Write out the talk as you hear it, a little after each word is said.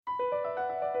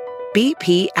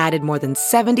BP added more than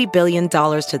 $70 billion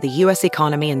to the U.S.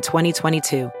 economy in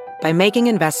 2022 by making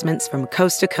investments from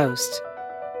coast to coast.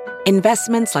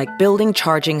 Investments like building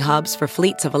charging hubs for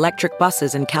fleets of electric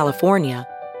buses in California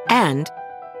and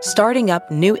starting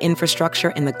up new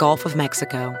infrastructure in the Gulf of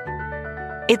Mexico.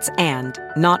 It's and,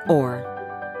 not or.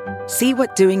 See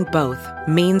what doing both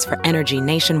means for energy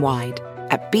nationwide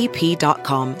at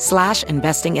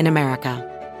bp.com/investing in America.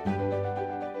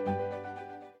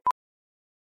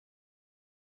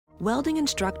 Welding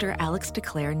instructor Alex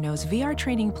DeClaire knows VR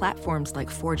training platforms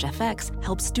like Forge FX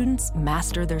help students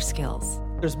master their skills.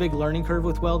 There's a big learning curve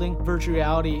with welding. Virtual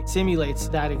reality simulates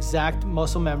that exact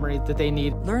muscle memory that they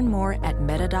need. Learn more at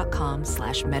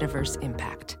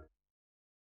meta.com/metaverseimpact.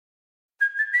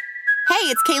 Hey,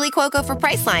 it's Kaylee Cuoco for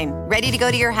Priceline. Ready to go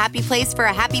to your happy place for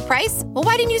a happy price? Well,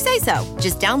 why didn't you say so?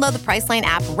 Just download the Priceline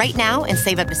app right now and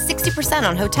save up to 60%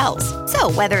 on hotels.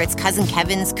 So whether it's Cousin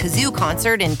Kevin's Kazoo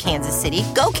Concert in Kansas City,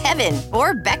 go Kevin,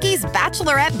 or Becky's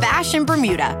Bachelorette Bash in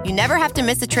Bermuda, you never have to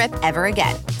miss a trip ever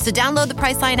again. So download the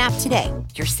Priceline app today.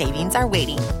 Your savings are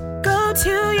waiting. Go to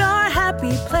your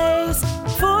happy place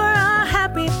for a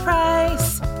happy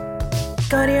price.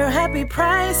 Go to your happy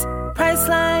price,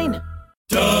 Priceline.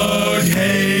 Doug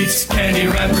hates candy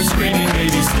wrappers, screaming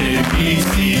baby sticky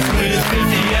teeth with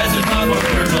 50 as a pop of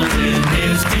kernels in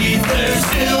his teeth. There's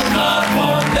still not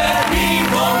one that he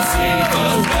won't see,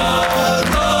 'cause Doug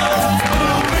loves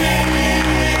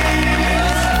movies.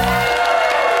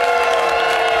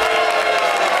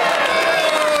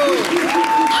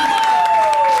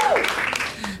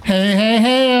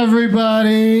 Hey,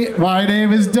 everybody. My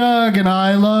name is Doug, and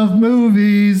I love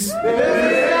movies.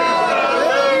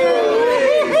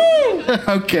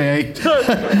 Okay.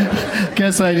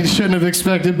 Guess I shouldn't have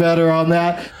expected better on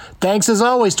that. Thanks as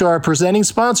always to our presenting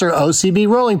sponsor, OCB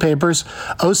Rolling Papers.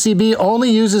 OCB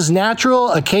only uses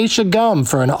natural acacia gum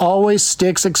for an always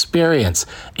sticks experience.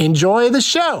 Enjoy the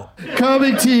show.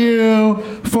 Coming to you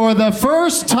for the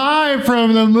first time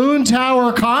from the Moon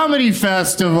Tower Comedy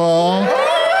Festival.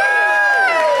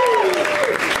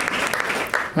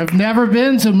 I've never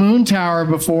been to Moon Tower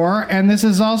before, and this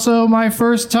is also my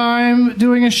first time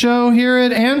doing a show here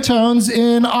at Antone's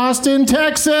in Austin,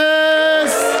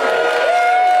 Texas.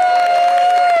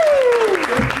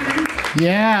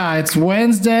 Yeah, it's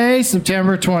Wednesday,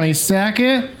 September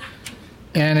 22nd,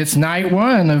 and it's night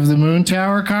one of the Moon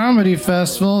Tower Comedy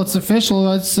Festival. It's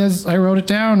official. It says, I wrote it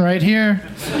down right here.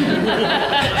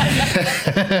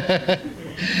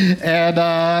 And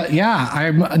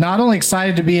I'm not only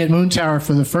excited to be at Moon Tower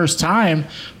for the first time,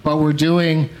 but we're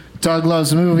doing Doug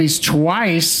Loves Movies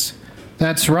twice.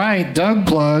 That's right, Doug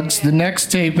Plugs. The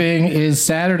next taping is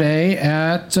Saturday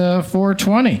at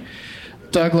 4:20.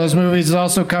 Doug Loves Movies is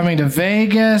also coming to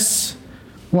Vegas,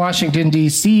 Washington,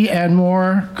 D.C., and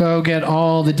more. Go get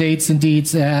all the dates and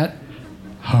deets at...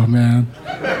 Oh, man.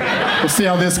 We'll see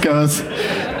how this goes.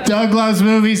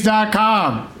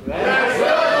 DougLovesMovies.com.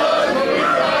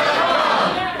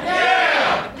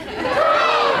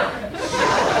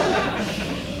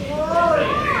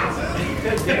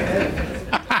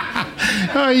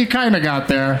 Oh, you kind of got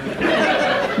there.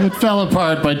 It fell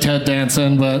apart by Ted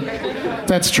Danson, but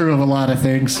that's true of a lot of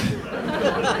things.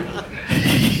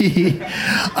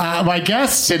 My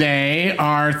guests today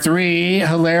are three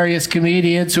hilarious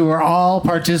comedians who are all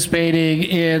participating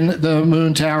in the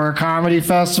Moon Tower Comedy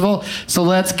Festival. So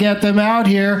let's get them out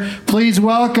here. Please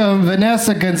welcome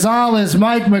Vanessa Gonzalez,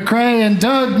 Mike McRae, and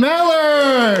Doug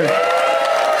Miller.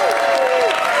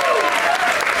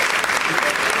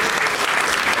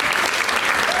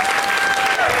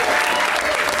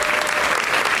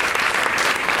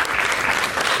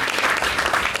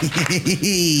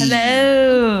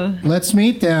 Hello. Let's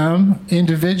meet them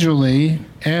individually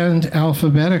and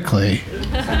alphabetically.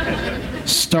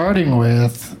 Starting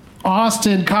with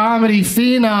Austin comedy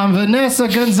phenom Vanessa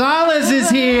Gonzalez is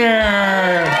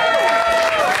here.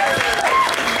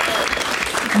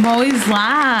 I'm always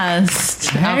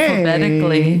last,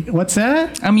 alphabetically. What's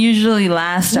that? I'm usually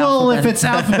last. Well, if it's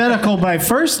alphabetical by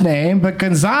first name, but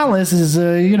Gonzalez is,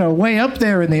 way up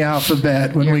there in the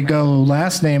alphabet when we go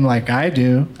last name like I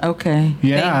do. Okay.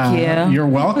 Yeah. Thank you. You're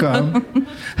welcome.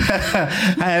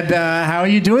 And how are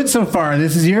you doing so far?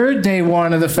 This is your day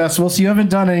one of the festival, so you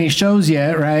haven't done any shows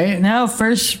yet, right? No,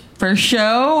 first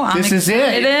show. I'm excited. Is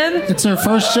it. It's our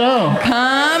first show.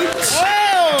 Come.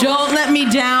 Don't let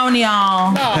me down,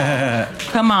 y'all.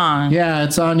 Come on. Yeah,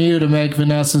 it's on you to make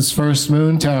Vanessa's first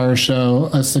Moon Tower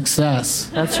show a success.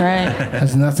 That's right.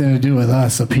 Has nothing to do with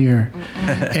us up here.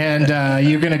 And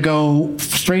you're going to go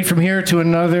straight from here to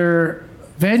another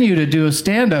venue to do a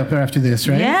stand-up after this,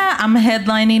 right? Yeah, I'm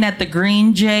headlining at the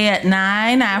Green Jay at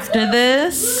 9 after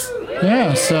this.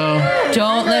 Yeah, so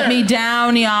Don't let me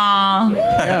down, y'all.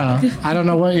 yeah, I don't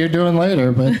know what you're doing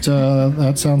later, but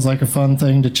that sounds like a fun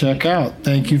thing to check out.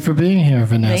 Thank you for being here,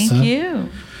 Vanessa. Thank you.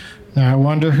 Now I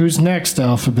wonder who's next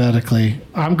alphabetically.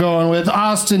 I'm going with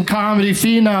Austin comedy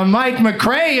phenom Mike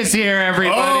McRae is here,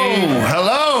 everybody. Oh,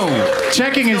 hello.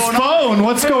 Checking his phone.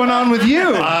 What's going on with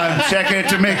you? I'm checking it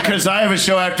to make, because I have a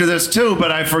show after this too,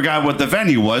 but I forgot what the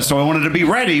venue was, so I wanted to be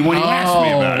ready when you asked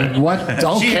me about it. What?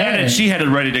 Okay. She had it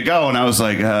ready to go, and I was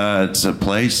like, it's a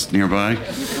place nearby.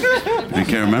 I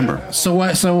can't remember. So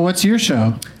what's your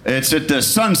show? It's at the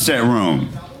Sunset Room.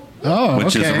 Oh,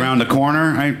 which is around the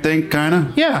corner, I think, kind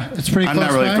of. Yeah, it's pretty I'm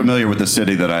close not really by. familiar with the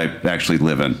city that I actually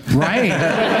live in. Right.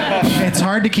 It's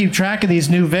hard to keep track of these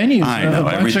new venues. I know.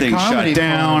 Everything's shut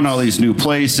down, all these new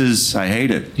places. I hate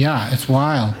it. Yeah, it's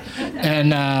wild. And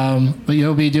but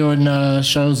you'll be doing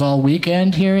shows all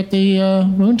weekend here at the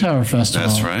Moontower Festival.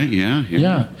 That's right, yeah.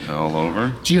 Yeah. All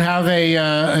over. Do you have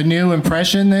a new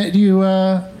impression that you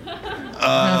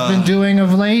have been doing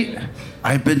of late?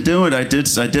 I've been doing. I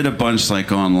did a bunch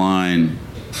like online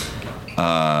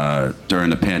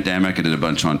during the pandemic. I did a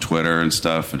bunch on Twitter and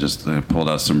stuff. I just pulled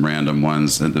out some random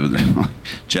ones.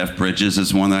 Jeff Bridges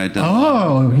is one that I did.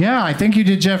 Oh yeah, I think you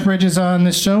did Jeff Bridges on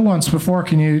this show once before.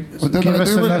 Can you give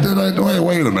us Wait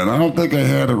a minute. I don't think I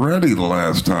had it ready the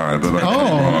last time that I came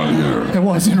on here. It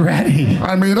wasn't ready.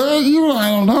 I mean, I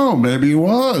don't know. Maybe it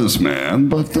was, man.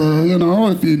 But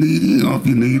if you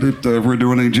need it, if we're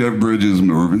doing any Jeff Bridges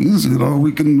movies,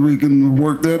 we can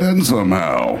work that in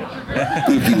somehow,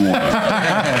 if you want.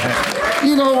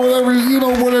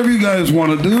 Whatever you guys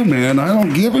want to do, man. I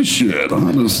don't give a shit,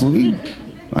 honestly.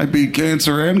 I beat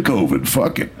cancer and COVID.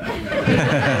 Fuck it.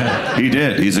 He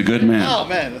did. He's a good man. Oh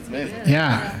man, that's amazing.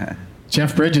 Yeah,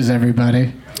 Jeff Bridges,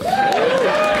 everybody.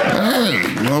 Hey,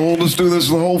 well, we'll just do this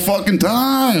the whole fucking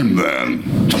time then.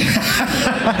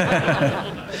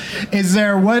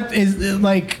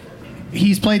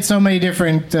 He's played so many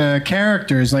different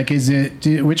characters. Like,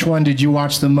 which one did you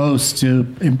watch the most to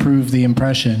improve the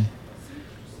impression?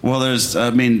 Well, there's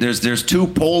two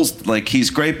poles. Like,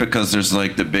 he's great because there's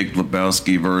like the Big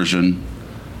Lebowski version,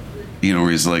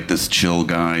 where he's like this chill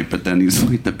guy, but then he's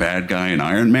like the bad guy in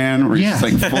Iron Man, where he's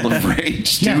like full of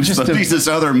rage. Yeah, he's this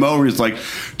other Mo where he's like,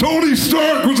 Tony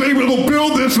Stark was able to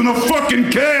build this in a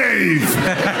fucking cave.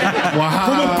 Wow.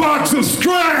 From a box of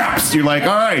straps. You're like, all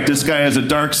right, this guy has a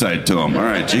dark side to him. All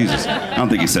right, Jesus. I don't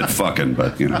think he said fucking,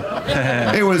 but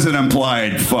it was an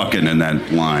implied fucking in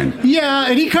that line. Yeah,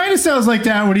 and he kind of sounds like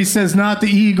that when he says, "Not the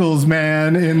Eagles,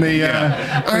 man." In the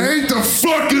I hate the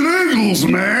fucking Eagles,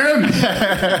 man.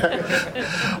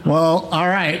 Well, all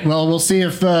right. Well, we'll see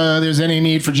if there's any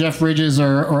need for Jeff Bridges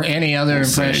or any other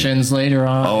impressions later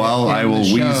on. Oh, I will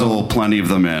weasel plenty of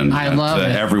them in. I love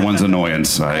it. Everyone's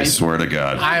annoyance. I swear to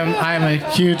God. I'm a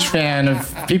huge fan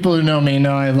of people who know me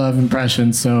know I love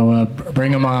impressions. So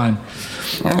bring them on.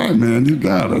 All right, man. You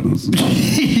got it.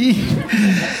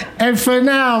 And for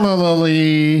now,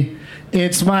 Lily,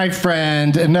 it's my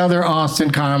friend, another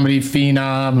Austin comedy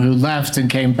phenom who left and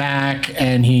came back,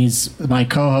 and he's my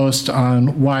co-host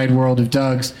on Wide World of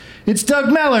Doug's. It's Doug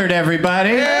Mellard,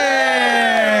 everybody.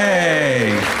 Hey!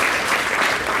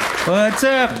 What's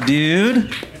up,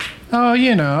 dude? Oh,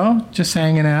 just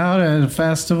hanging out at a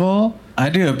festival. I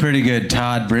do a pretty good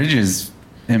Todd Bridges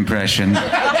impression.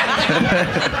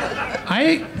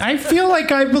 I feel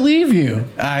like I believe you.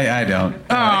 I don't.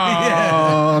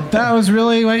 Oh, that was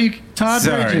really what you... Todd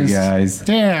Sorry, Bridges. guys.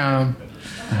 Damn.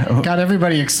 Got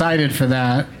everybody excited for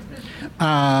that.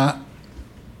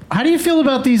 How do you feel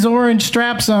about these orange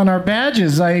straps on our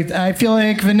badges? I feel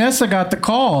like Vanessa got the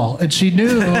call, and she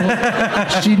knew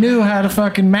how to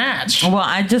fucking match. Well,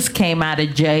 I just came out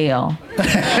of jail.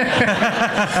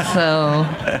 So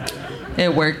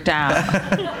it worked out.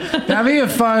 That'd be a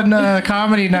fun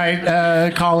comedy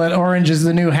night. Call it Orange is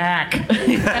the New Hack.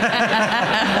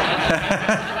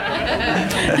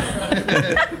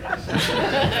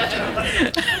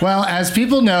 Well, as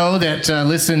people know that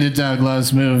listen to Doug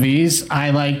Loves Movies, I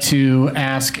like to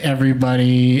ask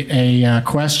everybody a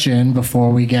question before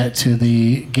we get to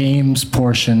the games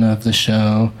portion of the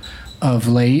show of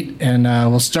late. And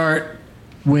we'll start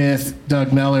with Doug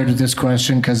Mellard with this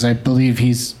question because I believe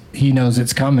he knows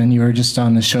it's coming. You were just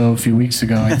on the show a few weeks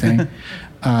ago, I think.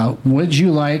 Would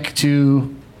you like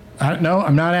to... no,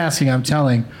 I'm not asking, I'm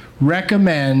telling.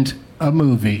 Recommend a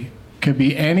movie. Could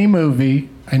be any movie.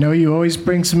 I know you always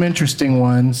bring some interesting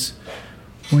ones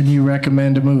when you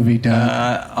recommend a movie, Doug.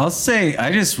 I'll say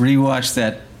I just rewatched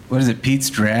that, what is it, Pete's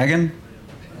Dragon?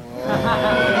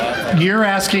 You're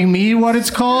asking me what it's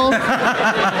called?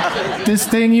 This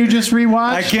thing you just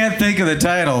rewatched? I can't think of the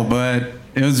title, but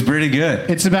It was pretty good.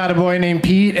 It's about a boy named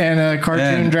Pete and a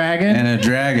cartoon dragon. And a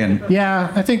dragon. Yeah,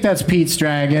 I think that's Pete's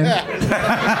dragon.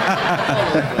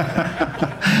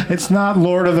 It's not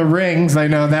Lord of the Rings, I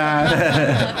know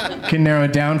that. Can narrow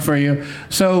it down for you.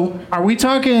 So, are we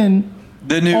talking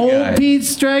the new old guy.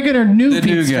 Pete's dragon or new The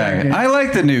Pete's new guy. dragon? I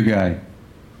like the new guy.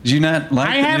 Did you not like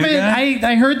the new guy?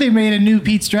 I heard they made a new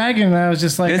Pete's dragon, and I was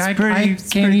just like, I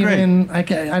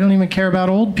don't even care about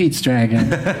old Pete's dragon.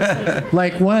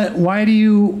 Like, what? Why do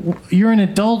you? You're an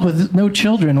adult with no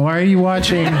children. Why are you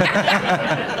watching?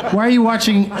 Why are you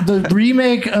watching the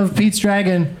remake of Pete's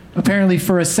Dragon? Apparently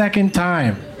for a second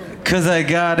time. Because I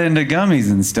got into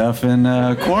gummies and stuff in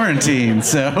quarantine,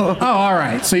 so... Oh, all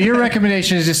right. So your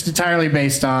recommendation is just entirely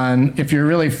based on, if you're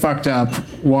really fucked up,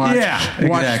 watch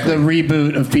the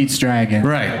reboot of Pete's Dragon.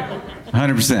 Right.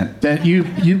 100%. That you.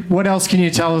 What else can you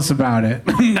tell us about it?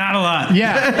 Not a lot.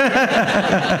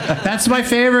 Yeah. That's my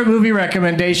favorite movie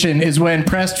recommendation, is when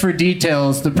pressed for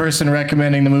details, the person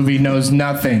recommending the movie knows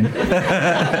nothing.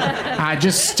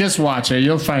 Just watch it.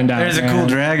 You'll find out. There's a cool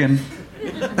dragon.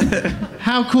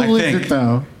 How cool is it,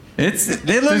 though?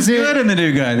 It looks good in the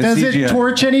new guy. Does CGI. it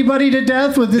torch anybody to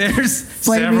death with its There's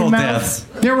flaming several mouth? deaths.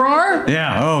 There are?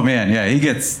 Yeah. Oh man. Yeah. It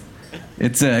gets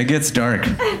dark.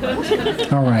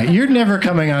 All right. You're never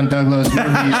coming on Douglas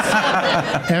movies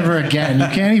ever again. You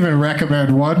can't even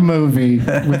recommend one movie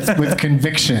with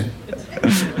conviction.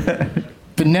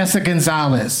 Vanessa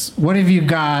Gonzalez, what have you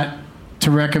got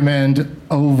to recommend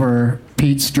over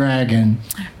Pete's Dragon?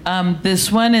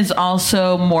 This one is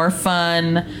also more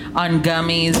fun on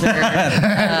gummies or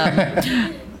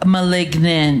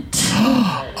Malignant.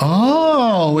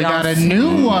 Oh, we got a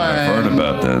new one. I've heard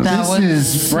about this.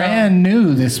 This is brand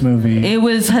new, this movie. It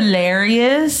was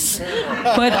hilarious,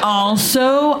 but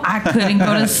also I couldn't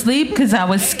go to sleep because I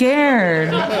was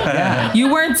scared. Yeah.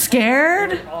 You weren't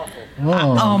scared?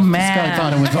 Whoa, oh, man. This guy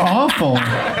thought it was awful.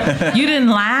 You didn't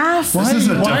laugh? Why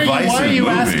are you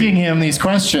asking him these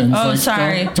questions? Oh,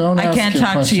 sorry. Don't I ask can't him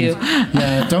talk to you. questions.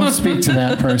 Yeah, don't speak to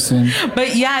that person.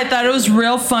 But yeah, I thought it was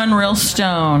real fun, real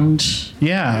stoned.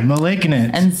 Yeah,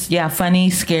 Malignant. And yeah,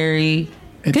 funny, scary.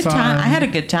 It's good time. on- I had a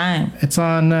good time. It's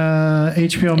on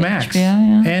HBO Max HBO,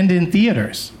 yeah. and in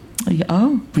theaters.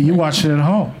 Oh. But you watched it at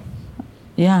home.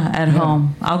 Yeah, at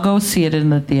home. I'll go see it in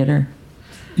the theater.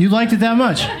 You liked it that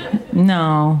much?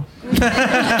 No.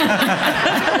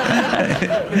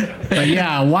 But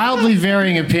yeah, wildly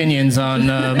varying opinions on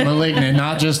Malignant,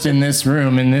 not just in this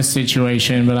room, in this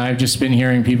situation, but I've just been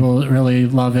hearing people really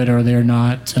love it or they're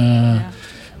not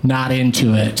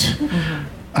into it.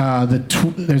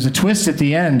 There's a twist at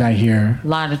the end, I hear. A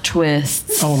lot of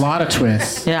twists. Oh, a lot of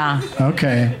twists. Yeah.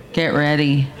 Okay. Get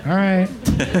ready. All right.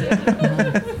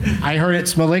 I heard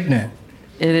it's Malignant.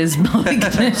 It is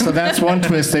Malignant. So that's one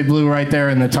twist they blew right there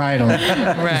in the title.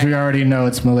 Right. We already know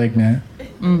it's Malignant.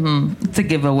 Mm-hmm. It's a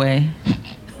giveaway.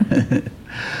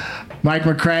 Mike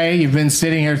McCrae, you've been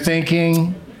sitting here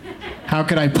thinking, how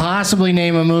could I possibly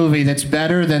name a movie that's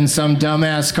better than some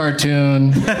dumbass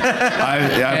cartoon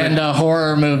and a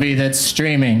horror movie that's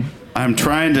streaming? I'm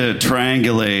trying to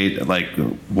triangulate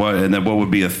what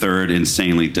would be a third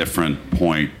insanely different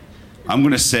point. I'm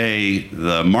going to say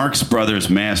the Marx Brothers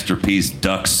masterpiece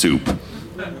Duck Soup.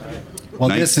 Well,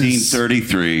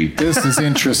 1933. This is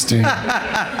interesting.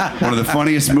 One of the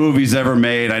funniest movies ever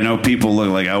made. I know people look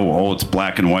like, oh, it's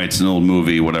black and white. It's an old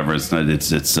movie, whatever. It's not.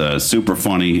 It's super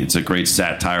funny. It's a great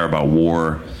satire about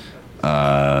war.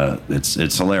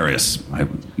 It's hilarious.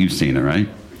 You've seen it, right?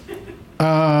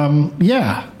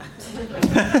 Yeah.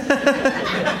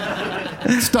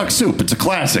 It's Duck Soup. It's a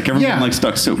classic. Everyone likes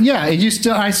Duck Soup. Yeah,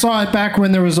 I saw it back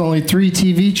when there was only 3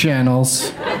 TV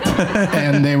channels,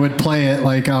 and they would play it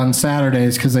like on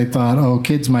Saturdays because they thought, oh,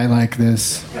 kids might like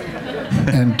this.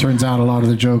 And turns out a lot of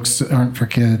the jokes aren't for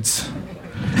kids.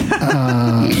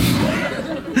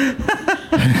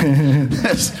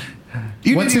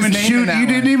 You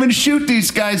didn't even shoot these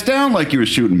guys down like you were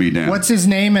shooting me down. What's his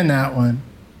name in that one?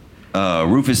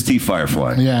 Rufus T.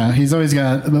 Firefly. Yeah, he's always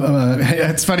got.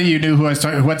 It's funny you knew who I was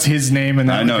talking. What's his name in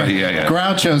that? I know. one? Yeah.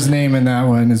 Groucho's name in that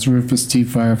one is Rufus T.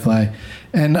 Firefly,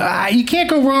 and you can't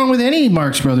go wrong with any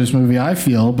Marx Brothers movie. I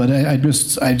feel, but I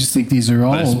just think these are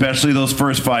all. But especially those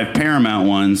first 5 Paramount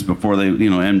ones before they,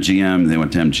 MGM. They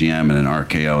went to MGM and then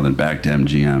RKO, then back to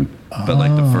MGM. But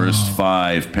like the first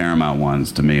 5 Paramount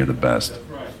ones to me are the best.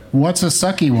 What's a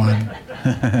sucky one?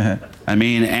 I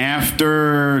mean,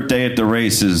 after Day at the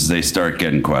Races, they start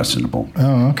getting questionable.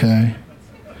 Oh, okay.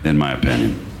 In my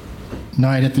opinion.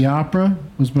 Night at the Opera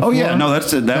was before. Oh yeah, no,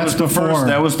 that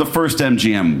was the first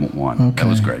MGM one. Okay. That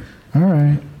was great. All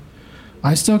right.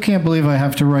 I still can't believe I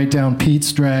have to write down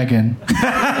Pete's Dragon.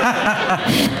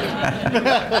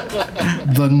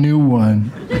 The new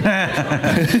one.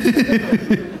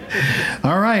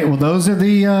 All right. Well, those are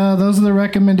the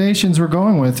recommendations we're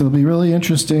going with. It'll be really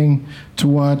interesting to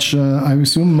watch. I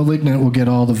assume *Malignant* will get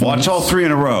all the votes. Watch all 3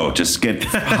 in a row. Just get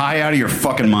high out of your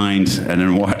fucking mind and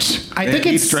then watch. I think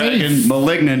it's Dragon, safe.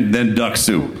 *Malignant*, then *Duck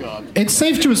Soup*. It's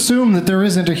safe to assume that there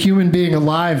isn't a human being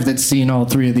alive that's seen all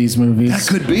 3 of these movies. That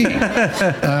could be.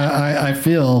 I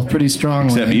feel pretty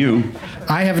strongly. Except you.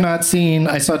 I have not seen.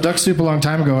 I saw *Duck Soup* a long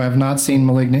time ago. I have not seen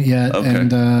 *Malignant* yet. Okay.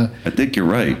 And I think you're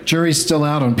right. Jury's still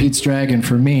out on Pete's Dragon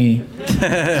for me.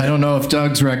 I don't know if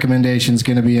Doug's recommendation is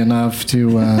going to be enough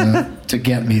to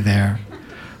get me there.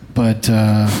 But,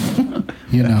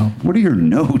 What are your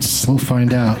notes? We'll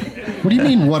find out. What do you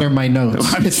mean, what are my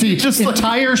notes? It's the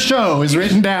entire show is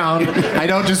written down. I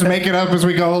don't just make it up as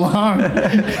we go along.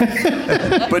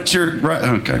 But you're right.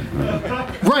 Okay.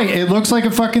 Right. It looks like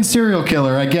a fucking serial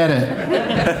killer. I get it.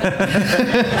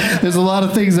 There's a lot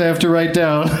of things I have to write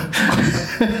down.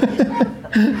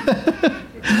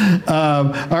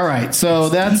 All right. So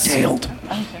that's detailed.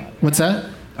 What's that?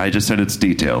 I just said it's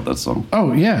detailed, that's all.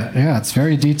 Oh, yeah. It's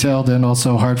very detailed and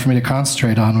also hard for me to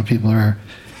concentrate on when people are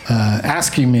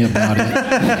asking me about it.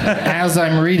 As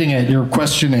I'm reading it, you're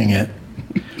questioning it,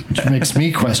 which makes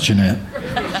me question it.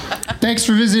 Thanks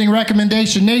for visiting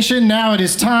Recommendation Nation. Now it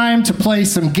is time to play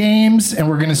some games, and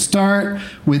we're going to start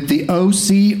with the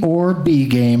OC or B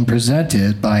game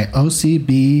presented by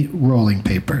OCB Rolling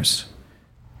Papers.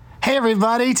 Hey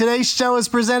everybody, today's show is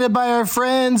presented by our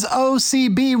friends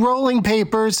OCB Rolling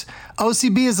Papers.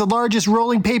 OCB is the largest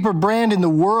rolling paper brand in the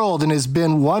world and has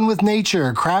been one with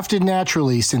nature, crafted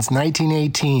naturally since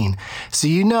 1918. So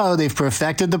you know they've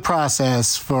perfected the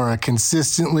process for a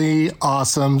consistently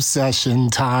awesome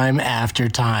session time after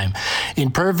time.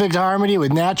 In perfect harmony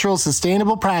with natural,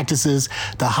 sustainable practices,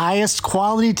 the highest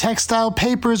quality textile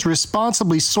papers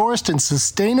responsibly sourced and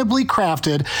sustainably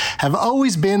crafted have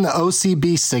always been the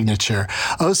OCB signature.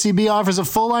 OCB offers a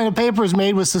full line of papers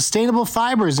made with sustainable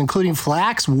fibers, including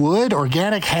flax, wood,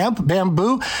 organic hemp,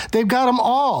 bamboo. They've got them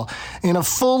all in a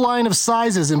full line of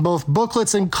sizes in both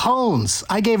booklets and cones.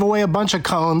 I gave away a bunch of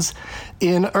cones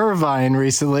in Irvine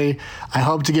recently. I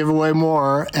hope to give away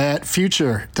more at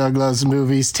future Doug Loves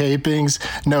Movies tapings.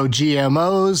 No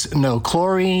GMOs, no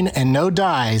chlorine, and no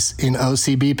dyes in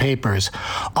OCB papers.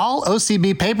 All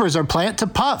OCB papers are plant to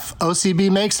puff.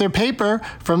 OCB makes their paper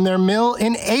from their mill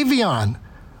in Avion.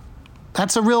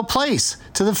 That's a real place,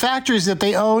 to the factories that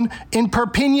they own in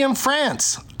Perpignan,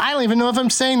 France. I don't even know if I'm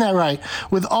saying that right.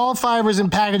 With all fibers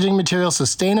and packaging material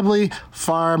sustainably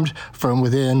farmed from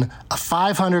within a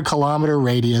 500-kilometer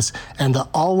radius, and the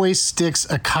Always Sticks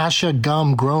acacia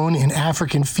gum grown in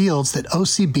African fields that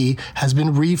OCB has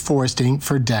been reforesting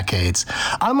for decades.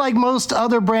 Unlike most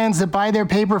other brands that buy their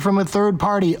paper from a third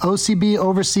party, OCB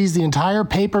oversees the entire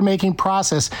paper-making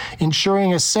process,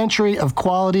 ensuring a century of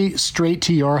quality straight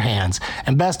to your hands.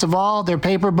 And best of all, their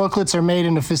paper booklets are made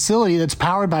in a facility that's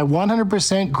powered by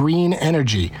 100% green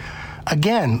energy.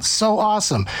 Again, so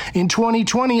awesome. In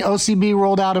 2020, OCB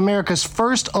rolled out America's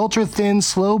first ultra-thin,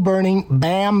 slow-burning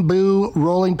bamboo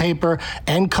rolling paper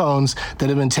and cones that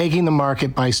have been taking the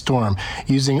market by storm.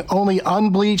 Using only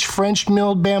unbleached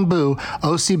French-milled bamboo,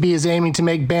 OCB is aiming to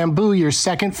make bamboo your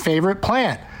second favorite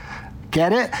plant.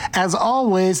 Get it? As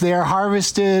always, they are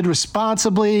harvested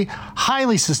responsibly,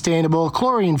 highly sustainable,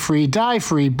 chlorine-free,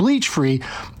 dye-free, bleach-free,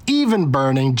 even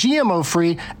burning,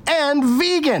 GMO-free, and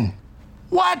vegan.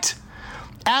 What?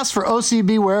 Ask for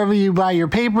OCB wherever you buy your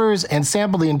papers and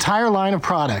sample the entire line of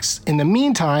products. In the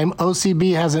meantime,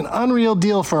 OCB has an unreal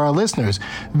deal for our listeners.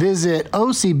 Visit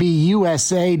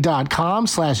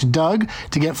ocbusa.com/Doug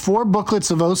to get 4 booklets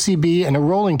of OCB and a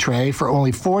rolling tray for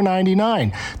only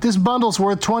 $4.99. This bundle's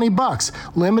worth $20.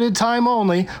 Limited time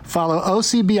only. Follow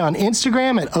OCB on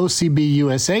Instagram at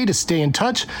OCBUSA to stay in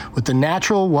touch with the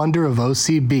natural wonder of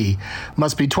OCB.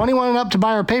 Must be 21 and up to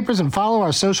buy our papers and follow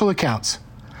our social accounts.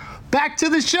 Back to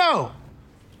the show.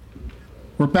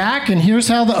 We're back, and here's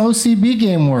how the OCB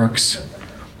game works.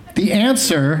 The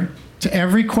answer to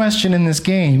every question in this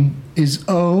game is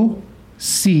O,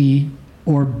 C,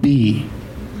 or B.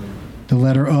 The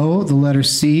letter O, the letter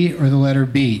C, or the letter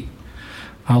B.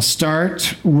 I'll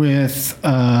start with,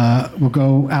 we'll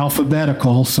go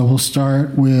alphabetical, so we'll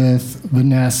start with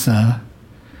Vanessa.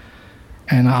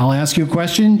 And I'll ask you a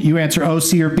question. You answer O,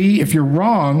 C, or B. If you're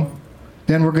wrong,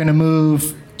 then we're going to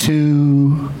move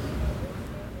to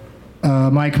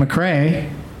Mike McRae,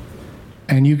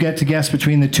 and you get to guess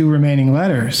between the 2 remaining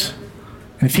letters.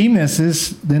 And if he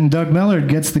misses, then Doug Millard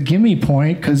gets the gimme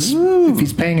point, because if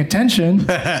he's paying attention,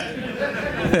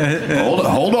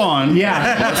 Hold on.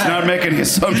 Yeah. Let's not make any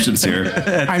assumptions here.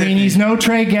 I mean, he's no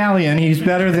Trey Gallion. He's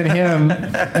better than him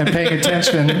at paying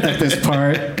attention at this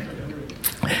part.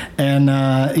 And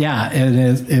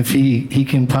if he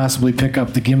can possibly pick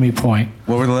up the gimme point.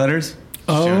 What were the letters?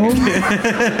 Oh.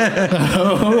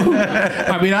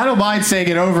 I mean, I don't mind saying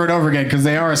it over and over again because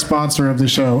they are a sponsor of the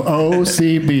show.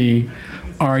 OCB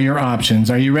are your options.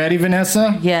 Are you ready,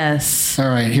 Vanessa? Yes. All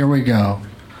right, here we go.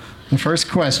 The first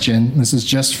question, this is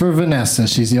just for Vanessa.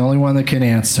 She's the only one that can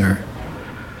answer.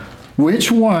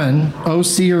 Which one, O,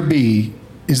 C, or B,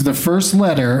 is the first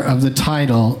letter of the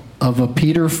title of a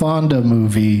Peter Fonda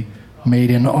movie made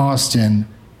in Austin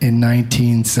in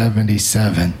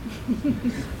 1977?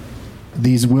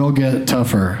 These will get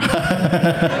tougher.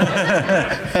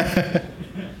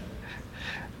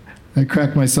 I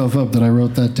cracked myself up that I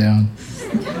wrote that down.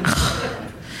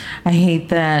 I hate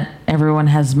that everyone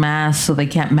has masks so they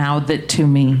can't mouth it to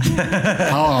me.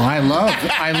 I love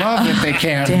that they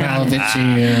can't mouth it to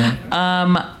you.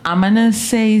 I'm gonna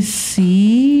say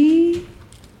C.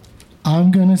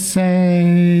 I'm gonna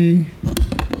say.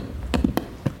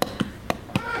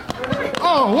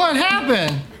 Oh, what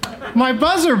happened? My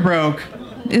buzzer broke.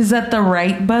 Is that the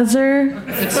right buzzer?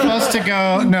 It's supposed to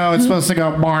go. No, it's supposed to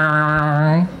go.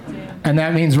 And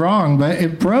that means wrong, but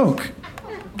it broke.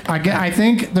 I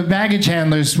think the baggage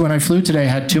handlers, when I flew today,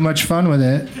 had too much fun with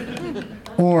it,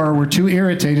 or were too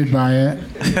irritated by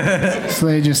it, so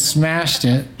they just smashed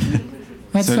it.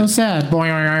 That's so sad.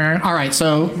 All right,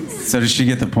 so did she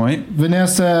get the point?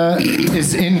 Vanessa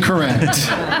is incorrect.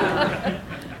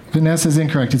 Vanessa's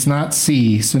incorrect. It's not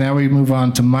C. So now we move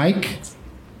on to Mike.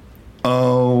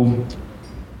 O.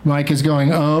 Mike is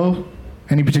going O.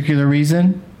 Any particular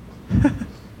reason?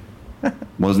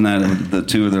 Wasn't that the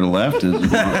two to the left?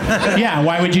 Yeah,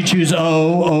 why would you choose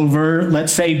O over,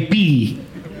 let's say, B?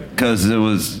 Because it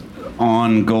was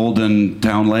on Golden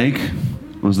Town Lake,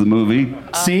 was the movie.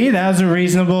 See, that was a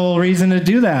reasonable reason to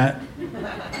do that.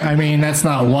 I mean, that's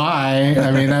not why.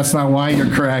 That's not why you're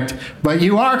correct. But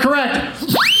you are correct.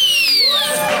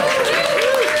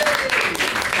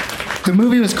 The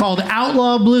movie was called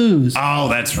Outlaw Blues. Oh,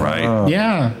 that's right.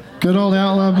 Yeah, good old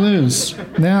Outlaw Blues.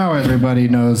 Now everybody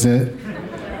knows it.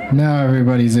 Now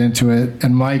everybody's into it.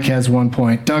 And Mike has 1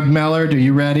 point. Doug Mellard, are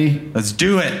you ready? Let's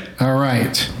do it. All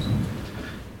right.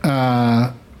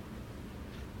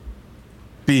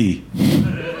 B.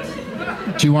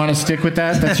 Do you want to stick with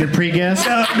that? That's your pre-guess?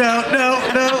 No.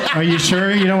 Are you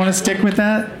sure you don't want to stick with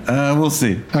that? We'll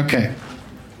see. Okay.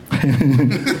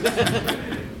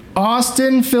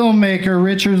 Austin filmmaker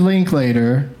Richard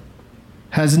Linklater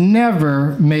has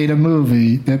never made a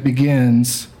movie that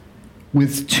begins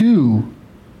with two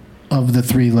of the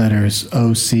three letters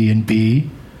O, C, and B.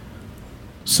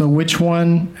 So which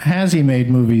one has he made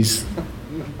movies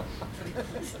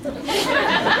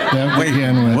that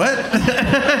begin with? What?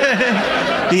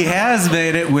 He has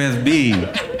made it with B.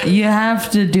 You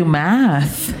have to do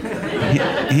math.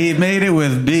 He made it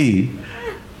with B.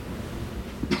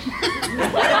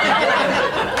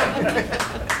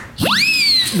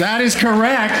 That is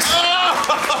correct.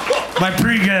 My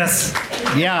pre-guess.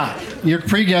 Yeah, your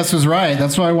pre-guess was right.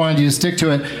 That's why I wanted you to stick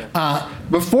to it.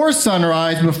 Before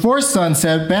sunrise, before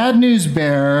sunset, Bad News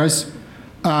Bears.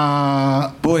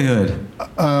 Boyhood.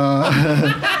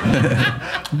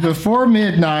 Before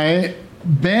midnight,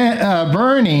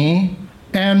 Bernie,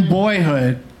 and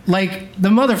Boyhood. Like, the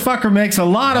motherfucker makes a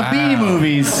lot of B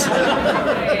movies.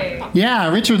 Yeah,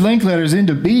 Richard Linklater's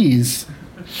into B's.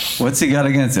 What's he got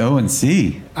against O and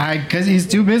C? Because he's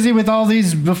too busy with all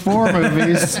these before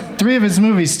movies. 3 of his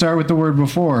movies start with the word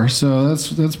before, so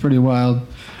that's pretty wild.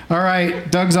 All right,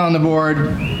 Doug's on the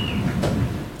board.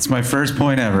 It's my first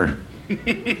point ever.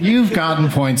 You've gotten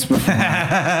points before.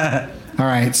 All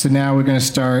right, so now we're going to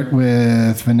start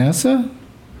with Vanessa.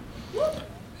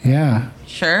 Yeah.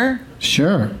 Sure?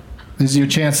 Sure. This is your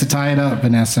chance to tie it up,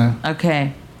 Vanessa.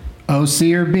 Okay. O,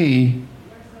 C, or B.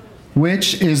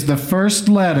 Which is the first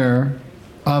letter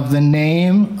of the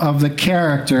name of the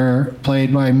character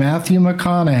played by Matthew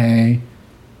McConaughey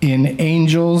in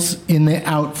Angels in the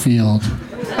Outfield?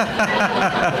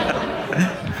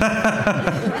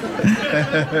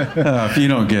 If you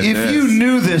don't get If this. you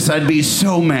knew this, I'd be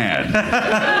so mad.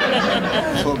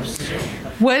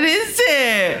 What is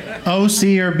it? O,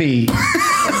 C, or B?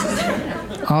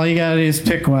 All you gotta do is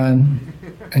pick one,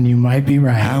 and you might be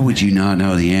right. How would you not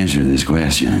know the answer to this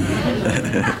question?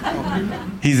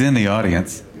 He's in the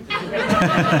audience.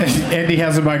 Andy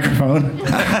has a microphone.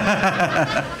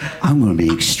 I'm going to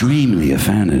be extremely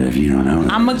offended if you don't know.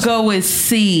 I'm going to go with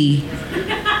C.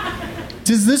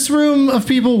 Does this room of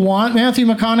people want Matthew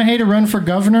McConaughey to run for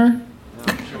governor?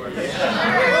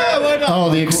 Oh,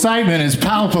 the excitement is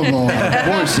palpable. Of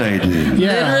course I do.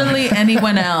 Yeah. Literally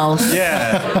anyone else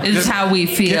Yeah. is how we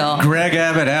feel. Get Greg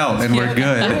Abbott out, and we're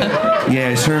good.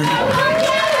 Yeah, sir.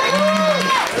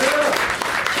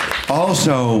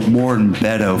 Also, Morton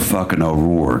Beto fucking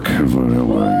O'Rourke.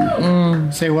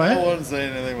 Say what? I wouldn't say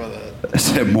anything about that. I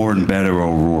said Morton Beto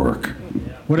O'Rourke.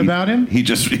 What about him? He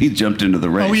jumped into the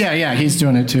race. Oh, yeah, he's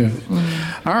doing it too.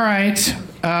 All right.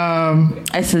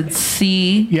 I said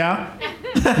C. Yeah,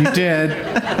 you did.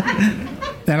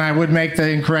 And I would make the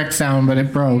incorrect sound, but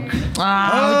it broke.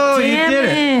 Oh, you damn did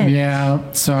it. Yeah,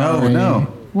 sorry. Oh, no.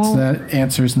 So that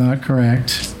answer is not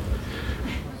correct.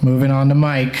 Moving on to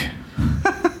Mike.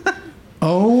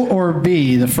 O or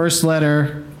B, the first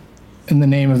letter in the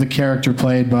name of the character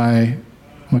played by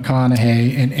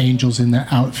McConaughey in Angels in the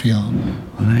Outfield.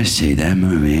 Well, let's see, that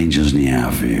movie, Angels in the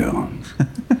Outfield.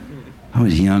 I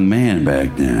was a young man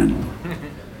back then.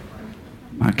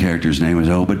 My character's name was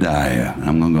Obadiah.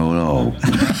 I'm going to go with O.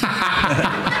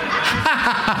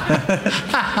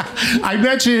 I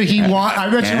bet you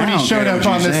when he showed up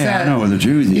on the set, I know what the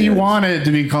truth he is. wanted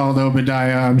to be called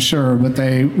Obadiah, I'm sure, but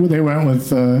they went with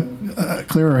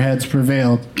clearer heads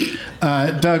prevailed.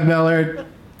 Doug Miller,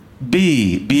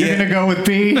 B. you're going to go with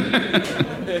B?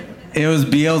 It was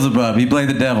Beelzebub. He played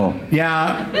the devil.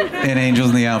 Yeah. In Angels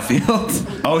in the Outfield.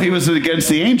 Oh, he was against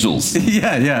the Angels.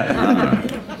 Yeah.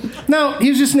 No, he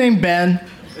was just named Ben.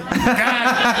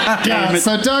 Yeah,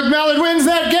 so Doug Mallard wins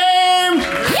that game.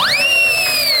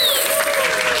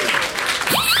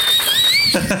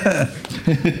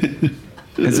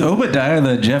 Is Obadiah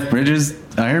the Jeff Bridges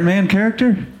Iron Man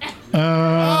character?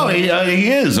 He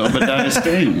is Obadiah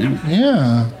Stane.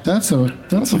 Yeah, that's a Good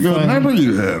fun, memory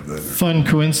you have there. fun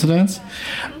coincidence.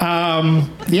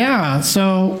 Yeah,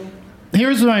 so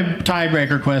here's my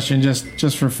tiebreaker question,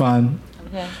 just for fun.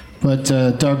 Okay. But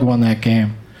Doug won that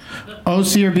game. O,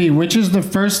 C, or B, which is the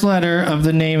first letter of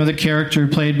the name of the character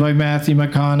played by Matthew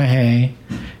McConaughey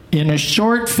in a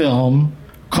short film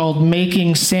called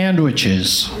Making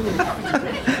Sandwiches?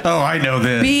 Oh, I know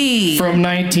this. B. From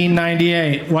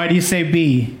 1998. Why do you say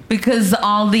B? Because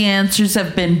all the answers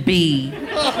have been B.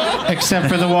 Except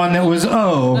for the one that was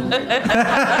O.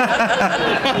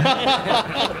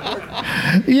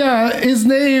 Yeah, his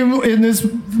name in this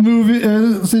movie,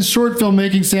 this short film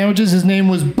Making Sandwiches, his name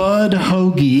was Bud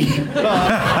Hoagie.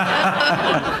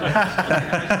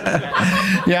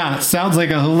 Yeah, sounds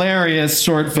like a hilarious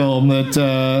short film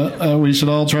that we should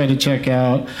all try to check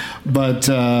out. But,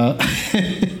 all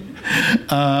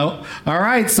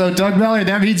right, so Doug Miller,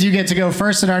 that means you get to go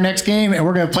first in our next game, and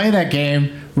we're going to play that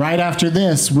game right after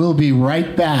this. We'll be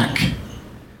right back.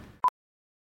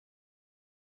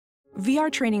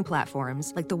 VR training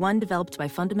platforms, like the one developed by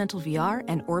Fundamental VR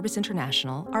and Orbis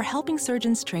International, are helping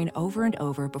surgeons train over and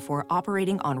over before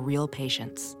operating on real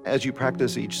patients. As you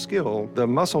practice each skill, the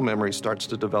muscle memory starts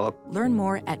to develop. Learn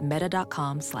more at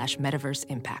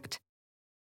meta.com/metaverseimpact.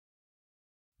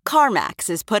 CarMax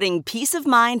is putting peace of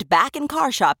mind back in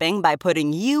car shopping by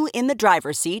putting you in the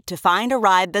driver's seat to find a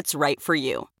ride that's right for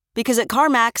you. Because at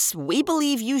CarMax, we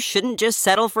believe you shouldn't just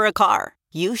settle for a car.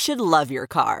 You should love your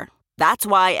car. That's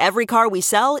why every car we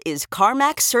sell is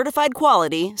CarMax certified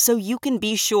quality, so you can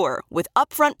be sure with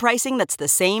upfront pricing that's the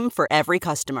same for every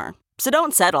customer. So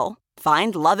don't settle.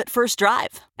 Find love at first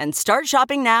drive and start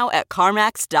shopping now at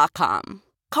CarMax.com.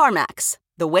 CarMax,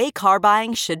 the way car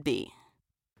buying should be.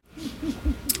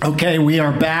 Okay, we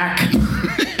are back.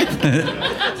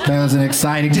 That was an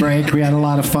exciting break. We had a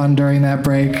lot of fun during that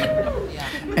break.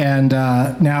 And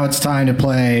now it's time to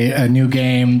play a new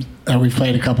game that we've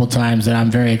played a couple times that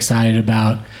I'm very excited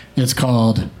about. It's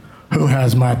called Who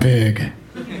Has My Pig?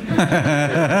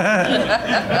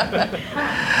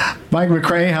 Mike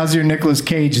McRae, how's your Nicolas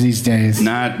Cage these days?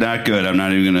 Not good. I'm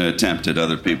not even going to attempt it.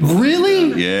 Other people.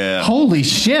 Really? Yeah. Holy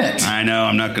shit. I know.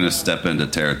 I'm not going to step into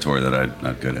territory that I'm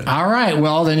not good at. All right.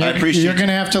 Well, then you're going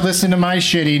to have to listen to my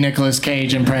shitty Nicolas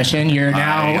Cage impression. You're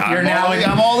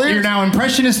now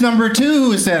impressionist number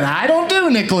 2 who said, I don't do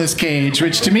Nicolas Cage,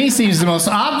 which to me seems the most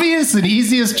obvious and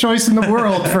easiest choice in the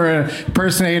world for an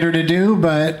impersonator to do.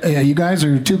 But you guys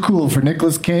are too cool for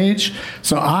Nicolas Cage.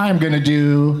 So I'm going to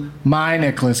do my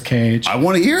Nicolas Cage. I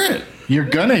want to hear it. You're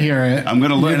going to hear it. I'm going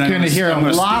to learn. You're going to hear a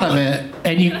lot of it.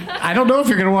 And I don't know if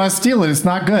you're going to want to steal it. It's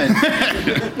not good.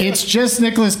 It's just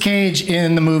Nicolas Cage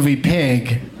in the movie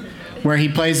Pig, where he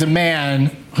plays a man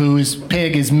whose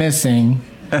pig is missing,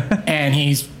 and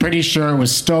he's pretty sure it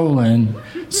was stolen.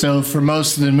 So for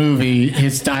most of the movie,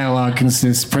 his dialogue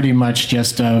consists pretty much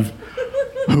just of,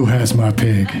 who has my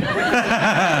pig?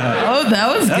 Oh,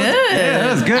 that was good. Yeah,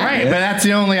 that was good. All right, but that's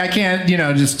the only. I can't,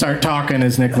 just start talking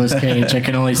as Nicolas Cage. I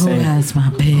can only say, Who has my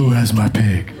pig? Who has my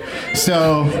pig?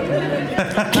 So,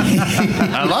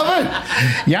 I love it.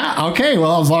 yeah, okay.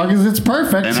 Well, as long as it's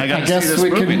perfect, And I gotta guess see this we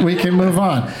movie. can move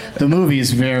on. The movie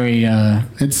is very.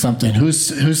 It's something.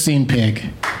 Who's seen Pig?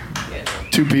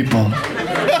 2 people.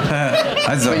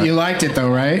 But you liked it though,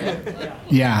 right?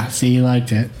 Yeah. See, you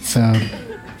liked it. So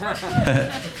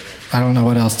I don't know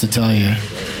what else to tell you.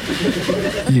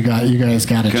 You guys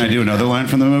got it. Can I do another line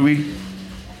from the movie?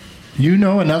 You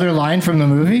know another line from the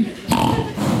movie?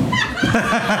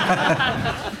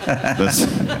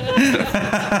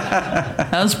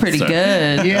 That was pretty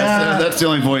good. Yeah. That's the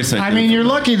only voice I I do. mean, you're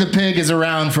lucky the pig is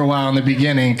around for a while in the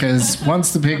beginning, because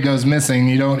once the pig goes missing,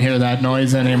 you don't hear that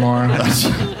noise anymore.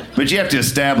 But you have to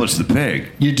establish the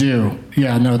pig. You do.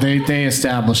 Yeah, no, they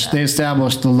established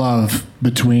the love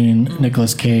between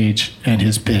Nicolas Cage and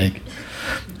his pig.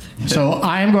 So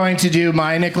I'm going to do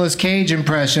my Nicolas Cage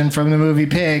impression from the movie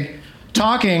Pig,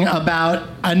 talking about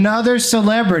another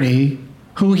celebrity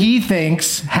who he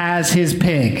thinks has his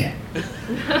pig.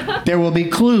 There will be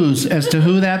clues as to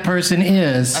who that person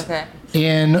is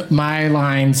in my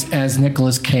lines as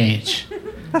Nicolas Cage.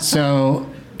 So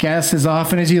guess as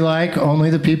often as you like. Only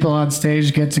the people on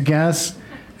stage get to guess.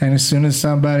 And as soon as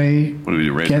somebody What do we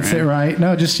do, raise our gets it hand? right,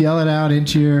 no, just yell it out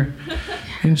into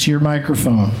your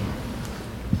microphone.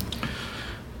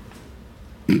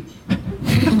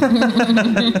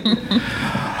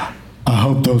 I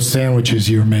hope those sandwiches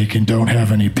you're making don't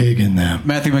have any pig in them.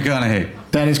 Matthew McConaughey.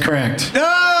 That is correct.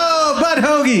 Oh, Bud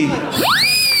Hoagie.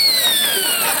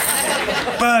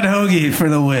 Bud Hoagie for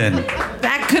the win.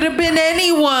 That could have been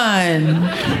anyone.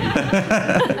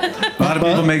 A lot of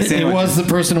people make It sandwiches. was the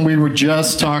person we were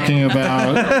just talking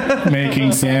about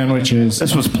making sandwiches.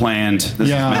 This was planned. This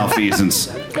Yeah. is malfeasance.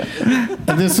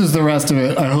 And this is the rest of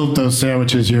it. I hope those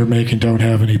sandwiches you're making don't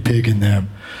have any pig in them,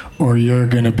 or you're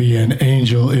going to be an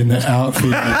angel in the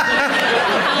outfield.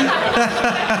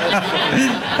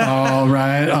 All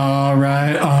right, all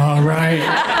right, all right.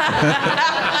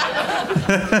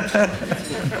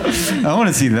 I want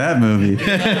to see that movie.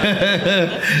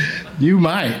 You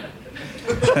might.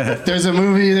 There's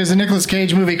a Nicolas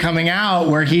Cage movie coming out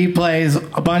where he plays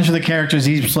a bunch of the characters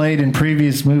he's played in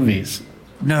previous movies.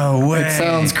 No way. It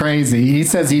sounds crazy. He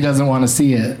says he doesn't want to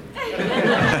see it.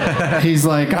 He's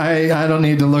like, I don't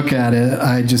need to look at it.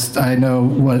 I know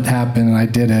what happened and I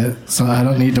did it, so I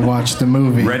don't need to watch the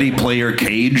movie. Ready Player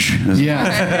Cage?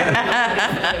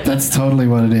 Yeah. That's totally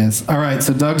what it is. All right,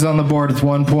 so Doug's on the board with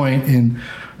 1 point in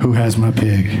Who Has My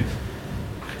Pig?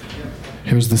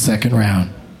 Here's the second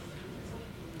round.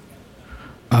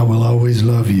 I will always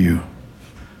love you,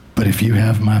 but if you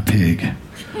have my pig,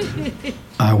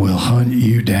 I will hunt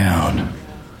you down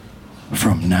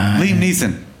from 9. Liam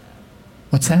Neeson.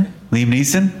 What's that? Liam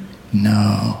Neeson?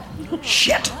 No.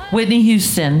 Shit. Whitney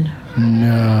Houston.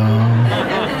 No.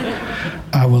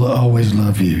 I will always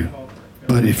love you,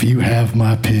 but if you have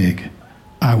my pig,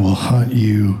 I will hunt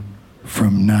you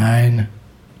from 9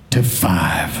 to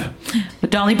 5.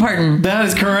 Dolly Parton. That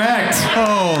is correct.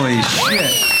 Holy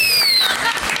shit.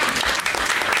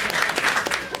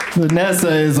 Vanessa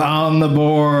is on the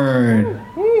board.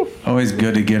 Always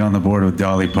good to get on the board with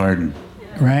Dolly Parton.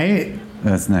 Right?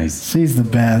 That's nice. She's the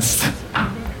best.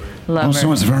 Love Also,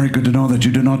 her. it's very good to know that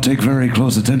you do not take very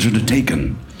close attention to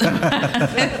Taken.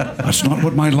 That's not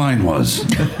what my line was.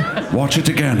 Watch it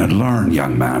again and learn,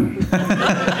 young man.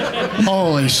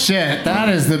 Holy shit. That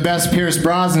is the best Pierce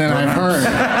Brosnan I've heard.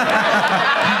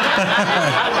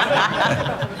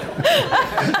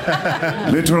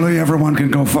 Literally, everyone can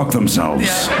go fuck themselves.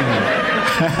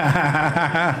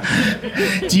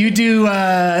 Do you do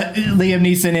Liam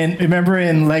Neeson remember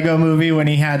in Lego Movie when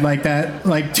he had like that,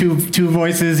 like two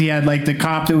voices? He had like the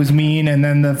cop that was mean and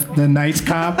then the nice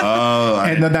cop.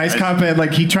 And the nice cop had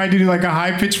like, he tried to do like a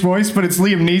high pitched voice, but it's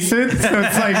Liam Neeson. So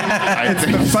it's like,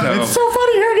 it's so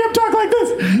funny hearing him talk like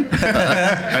this.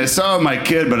 I saw my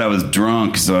kid, but I was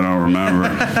drunk, so I don't remember.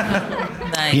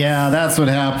 Nice. Yeah, that's what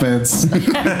happens.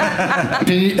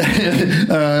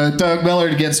 Doug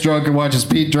Miller gets drunk and watches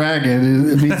Pete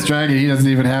Dragon. Pete's Dragon, he doesn't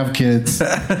even have kids. I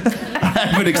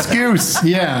have an excuse.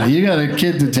 Yeah, you got a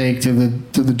kid to take to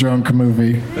the drunk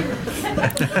movie.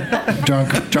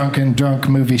 drunk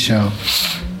movie show.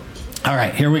 All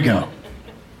right, here we go.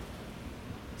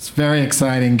 It's a very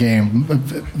exciting game.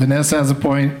 Vanessa has a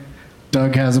point,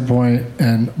 Doug has a point,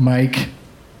 and Mike,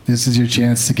 this is your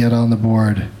chance to get on the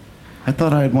board. I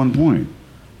thought I had 1 point.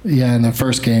 Yeah, in the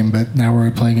first game, but now we're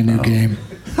playing a new game.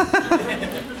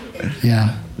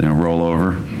 Yeah. Then roll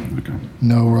over. Okay.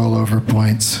 No rollover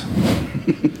points.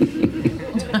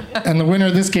 And the winner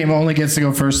of this game only gets to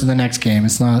go first in the next game.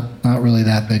 It's not really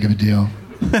that big of a deal.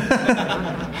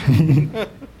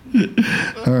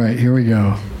 All right, here we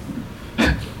go.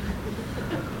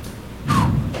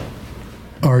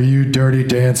 Are you dirty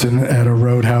dancing at a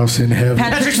roadhouse in heaven?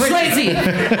 Patrick Swayze.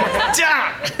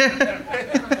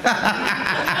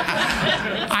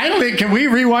 I don't think. Can we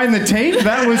rewind the tape?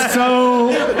 That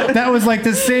was like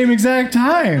the same exact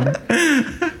time.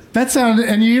 That sounded,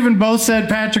 and you even both said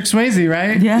Patrick Swayze,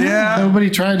 right? Yeah. Nobody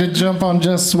tried to jump on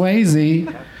just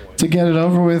Swayze to get it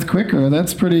over with quicker.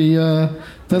 That's pretty.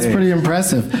 That's pretty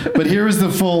impressive. But here's the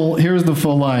full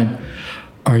line.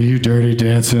 Are you dirty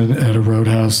dancing at a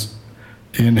roadhouse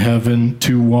in heaven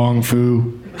to Wong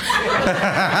Fu?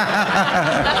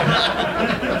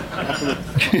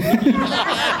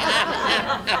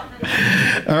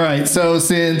 All right, so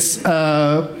since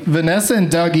Vanessa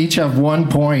and Doug each have 1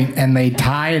 point and they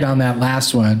tied on that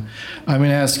last one, I'm going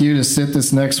to ask you to sit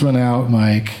this next one out,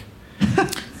 Mike.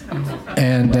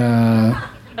 And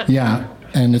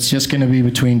and it's just going to be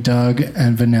between Doug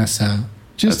and Vanessa,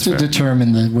 just to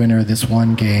determine the winner of this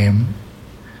one game.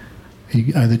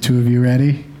 Are the two of you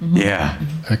ready? Yeah.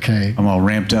 Okay. I'm all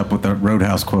ramped up with the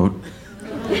Roadhouse quote.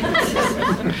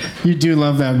 You do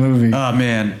love that movie. Oh,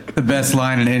 man. The best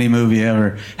line in any movie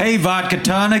ever. Hey, vodka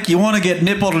tonic, you want to get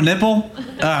nipple to nipple?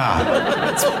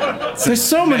 There's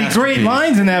so many great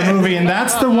lines in that movie, and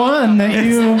that's the one that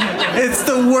you... It's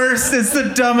the worst. It's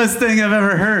the dumbest thing I've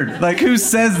ever heard. Like, who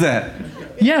says that?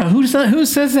 Yeah, who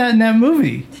says that in that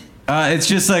movie? It's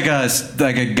just like a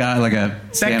guy, like a...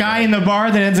 That guy in the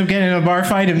bar that ends up getting in a bar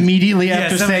fight immediately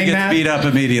after saying that? Yeah, somebody gets beat up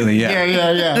immediately, yeah.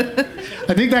 Yeah.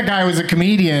 I think that guy was a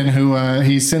comedian who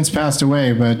he's since passed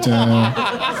away, but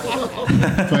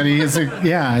he is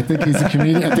I think he's a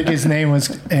comedian. I think his name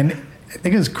was, and I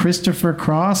think it was Christopher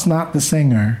Cross, not the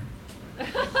singer.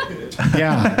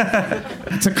 Yeah,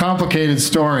 it's a complicated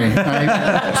story.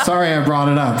 Sorry I brought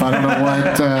it up. I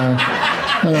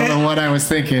don't know what I was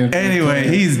thinking. Anyway,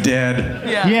 he's dead.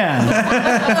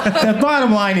 Yeah. The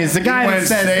bottom line is the guy that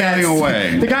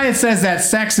says that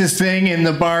sexist thing in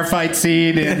the bar fight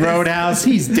scene in Roadhouse,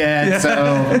 he's dead,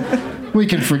 so we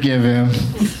can forgive him.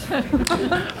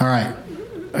 All right.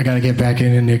 I got to get back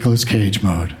into Nicolas Cage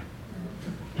mode.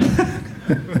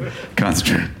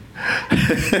 Concentrate.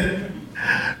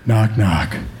 Knock,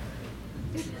 knock.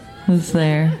 Who's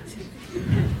there?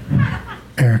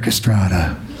 Eric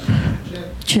Estrada.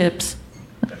 Chips.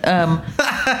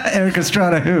 Eric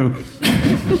Estrada who?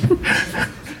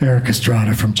 Eric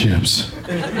Estrada from Chips.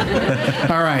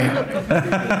 All right.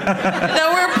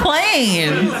 No, we're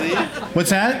playing.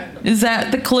 What's that? Is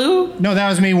that the clue? No, that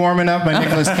was me warming up my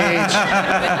Nicolas Cage.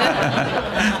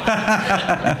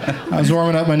 I was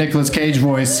warming up my Nicolas Cage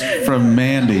voice. From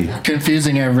Mandy.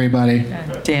 Confusing everybody.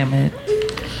 God damn it.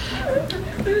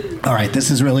 All right,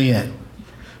 this is really it.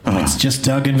 It's just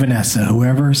Doug and Vanessa.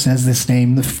 Whoever says this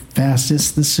name the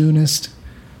fastest, the soonest,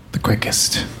 the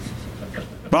quickest.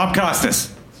 Bob Costas.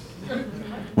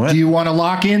 What? Do you want to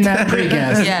lock in that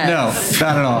pre-guess? Yes. No,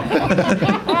 not at all.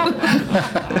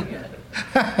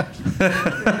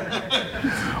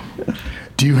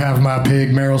 Do you have my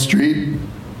pig, Meryl Streep?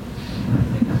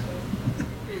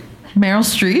 Meryl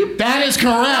Streep? That is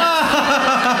correct.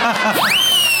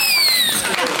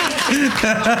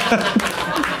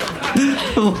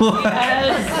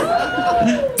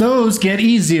 Those get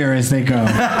easier as they go.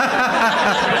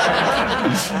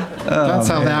 That's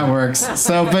how that works.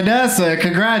 So, Vanessa,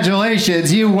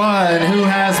 congratulations. You won. Who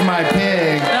has my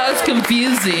pig? That was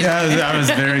confusing. I was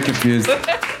very confused.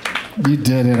 You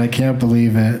did it. I can't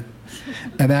believe it.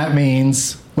 And that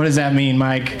means, what does that mean,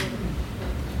 Mike?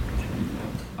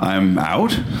 I'm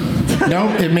out?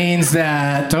 Nope, it means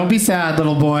that, don't be sad,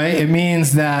 little boy. It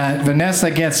means that Vanessa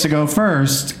gets to go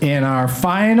first in our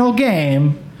final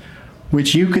game,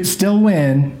 which you could still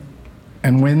win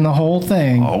and win the whole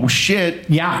thing. Oh, shit.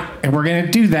 Yeah, and we're going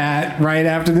to do that right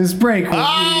after this break.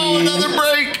 Another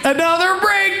break. Another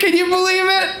break. Can you believe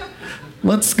it?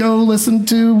 Let's go listen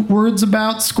to words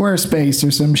about Squarespace or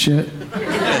some shit.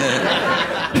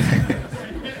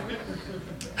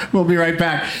 We'll be right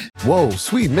back. Whoa,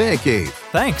 sweet man cave.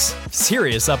 Thanks.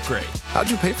 Serious upgrade. How'd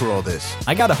you pay for all this?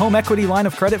 I got a home equity line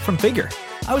of credit from Figure.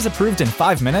 I was approved in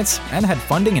 5 minutes and had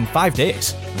funding in 5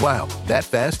 days. Wow, that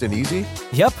fast and easy?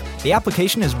 Yep. The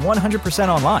application is 100%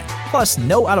 online. Plus,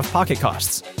 no out-of-pocket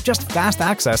costs. Just fast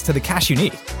access to the cash you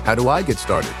need. How do I get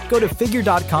started? Go to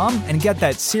Figure.com and get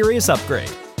that serious upgrade.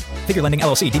 Figure Lending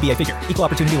LLC, DBA Figure, Equal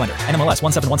Opportunity Lender, NMLS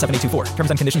 1717824.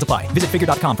 Terms and conditions apply. Visit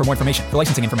Figure.com for more information. For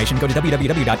licensing information, go to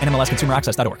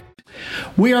www.nmlsconsumeraccess.org.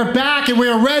 We are back and we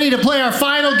are ready to play our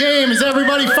final game. Is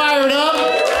everybody fired up?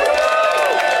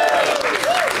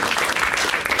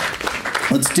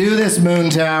 Let's do this, Moon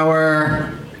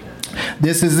Tower.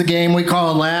 This is the game we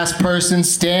call Last Person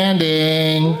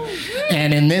Standing.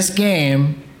 And in this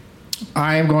game,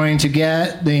 I am going to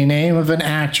get the name of an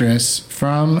actress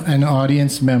from an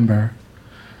audience member.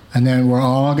 And then we're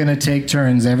all going to take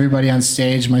turns, everybody on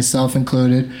stage, myself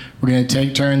included. We're going to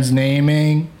take turns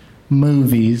naming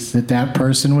movies that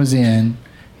person was in.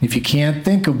 If you can't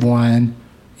think of one,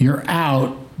 you're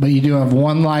out, but you do have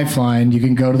one lifeline. You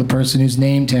can go to the person whose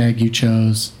name tag you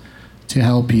chose to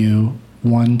help you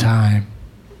one time.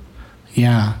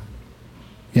 Yeah,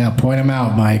 point them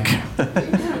out, Mike.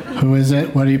 Who is it?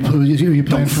 Who are you playing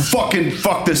Don't for? fucking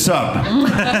fuck this up.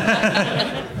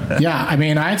 Yeah, I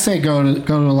mean, I'd say go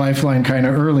to Lifeline kind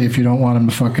of early if you don't want them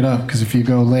to fuck it up, because if you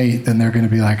go late, then they're going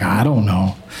to be like, I don't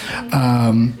know.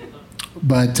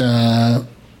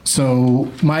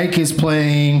 So Mike is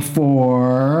playing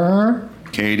for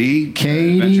Katie.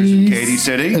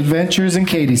 Adventures in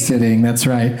Katie Sitting, that's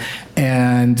right.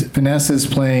 And Vanessa's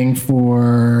playing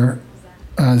for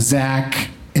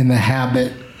Zach in The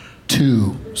Habit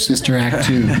 2, Sister Act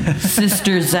 2.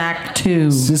 Sister Zach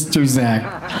 2. Sister Zach.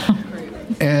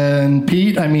 And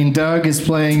Doug is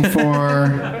playing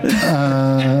for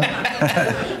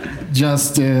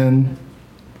Justin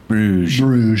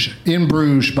Bruges. In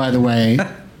Bruges, by the way.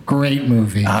 Great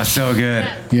movie. Oh, so good.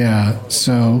 Yeah,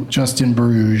 so Justin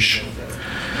Bruges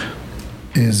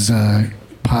is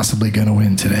possibly going to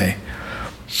win today.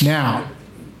 Now,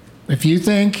 if you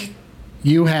think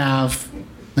you have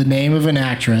the name of an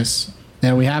actress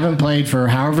that we haven't played for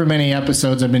however many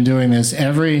episodes I've been doing this,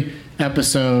 every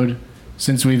episode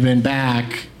since we've been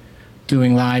back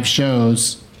doing live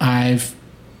shows, I've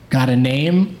got a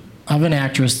name of an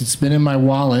actress that's been in my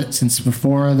wallet since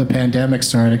before the pandemic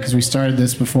started, because we started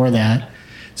this before that.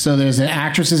 So there's an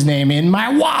actress's name in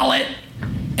my wallet,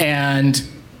 and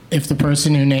if the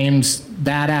person who names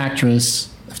that actress,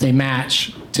 if they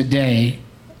match today,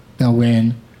 they'll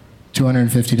win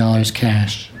 $250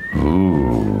 cash.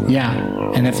 Ooh. Yeah,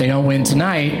 and if they don't win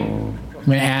tonight, I'm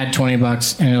going to add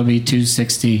 $20 and it'll be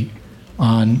 $260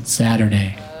 on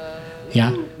Saturday.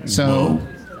 Yeah, so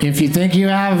if you think you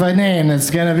have a name that's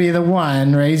going to be the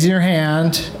one, raise your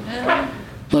hand.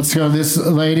 Let's go this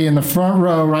lady in the front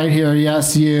row right here.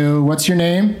 Yes, you. What's your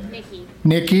name?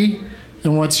 Nikki.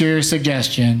 And what's your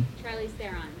suggestion?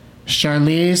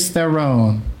 Charlize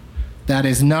Theron. That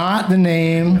is not the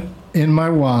name in my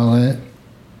wallet,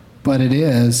 but it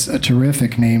is a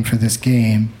terrific name for this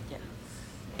game.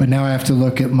 But now I have to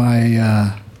look at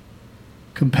my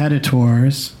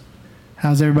competitors.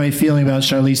 How's everybody feeling about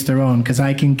Charlize Theron? Because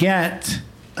I can get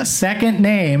a second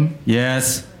name.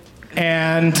 Yes.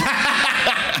 And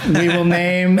we will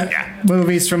name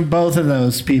movies from both of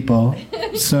those people.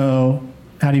 So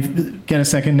how do you get a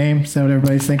second name? Is that what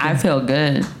everybody's thinking? I feel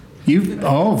good.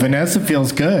 Vanessa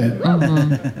feels good.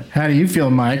 Mm-hmm. How do you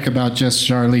feel, Mike, about just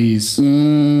Charlize?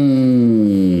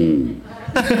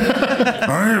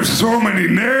 I have so many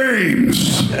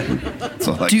names.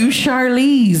 Do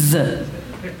Charlize.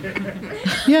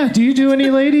 Yeah, do you do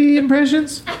any lady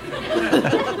impressions?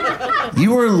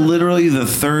 You are literally the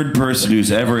third person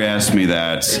who's ever asked me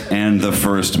that, and the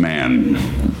first man.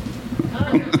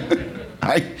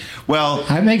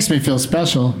 That makes me feel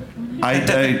special. I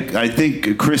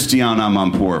think Christiane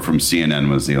Amanpour from CNN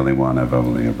was the only one I've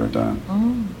only ever done.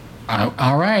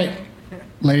 All right,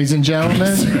 ladies and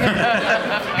gentlemen,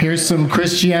 here's some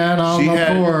Christiane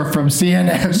Amanpour from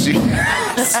CNN.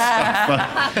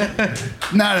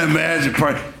 Not a magic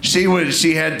part. She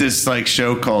had this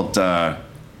show called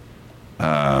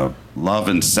Love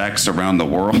and Sex Around the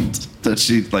World that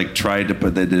she tried to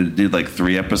put. They did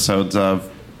 3 episodes of,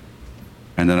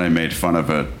 and then I made fun of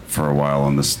it for a while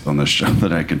on this show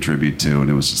that I contribute to, and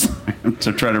it was just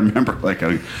to try to remember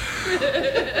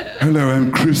Hello,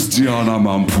 I'm Christiane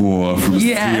Amanpour from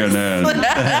CNN.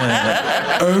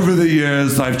 Over the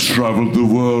years, I've traveled the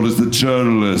world as a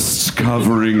journalist,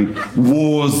 covering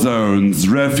war zones,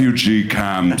 refugee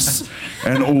camps,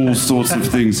 and all sorts of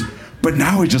things. But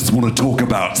now I just want to talk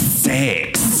about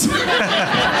sex.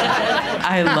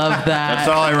 I love that. That's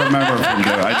all I remember from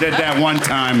doing. I did that one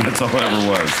time. That's all it ever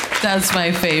was. That's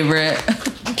my favorite.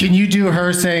 Can you do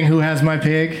her saying, "Who has my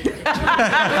pig"?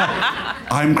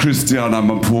 I'm Christiane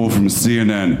Amanpour from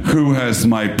CNN. Who has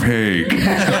my pig?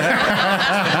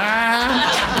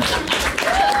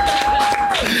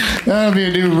 That'll be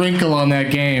a new wrinkle on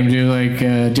that game.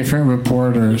 Do different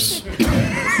reporters.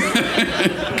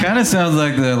 Kind of sounds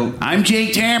like I'm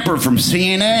Jake Tamper from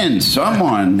CNN.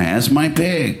 Someone has my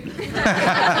pig.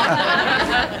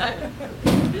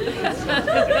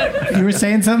 You were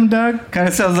saying something, Doug? Kind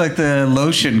of sounds like the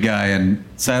lotion guy in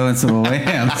Silence of the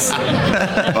Lambs.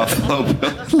 Buffalo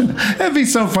Bill. That'd be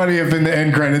so funny if in the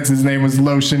end credits his name was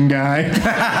Lotion Guy.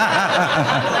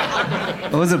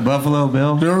 What was it, Buffalo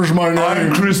Bill? There's my name.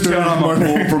 I'm Cristiano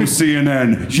Marco from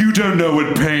CNN. You don't know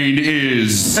what pain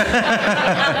is.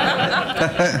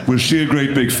 Was she a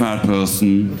great big fat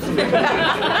person?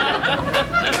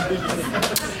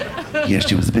 Yes,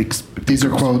 she was a big. These are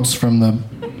quotes from the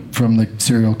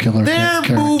serial killer. They're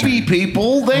character. movie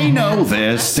people. They know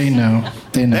this. They know.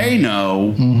 They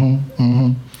know.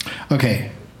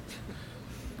 Okay.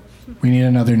 We need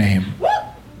another name.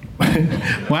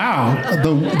 Wow.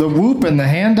 The whoop and the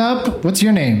hand up. What's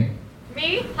your name?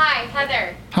 Me? Hi,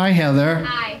 Heather. Hi, Heather.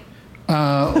 Hi.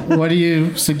 What do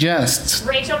you suggest?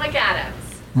 Rachel McAdams.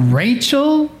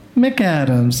 Rachel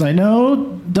McAdams. I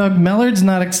know Doug Mellard's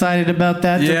not excited about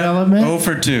that development. 0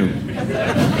 for 2.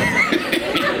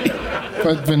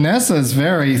 But Vanessa's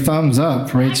very thumbs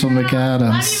up. Rachel McAdams.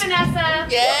 Love you, Vanessa.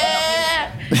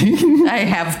 Yeah. I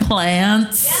have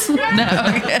plants. No.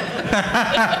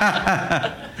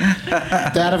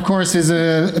 That, of course, is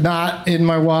not in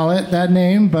my wallet, that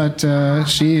name, but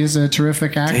she is a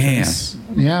terrific actress. Damn.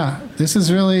 Yeah, this is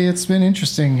really, it's been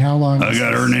interesting how long. I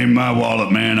got her name in my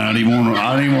wallet, man. I didn't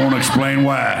want to explain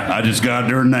why. I just got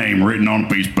her name written on a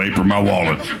piece of paper in my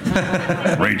wallet.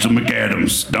 Rachel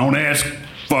McAdams. Don't ask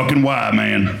fucking why,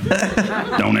 man.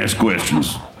 Don't ask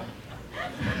questions.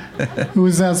 Who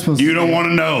is that supposed to be? You don't want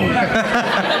to know.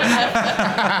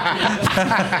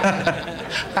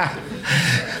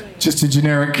 Just a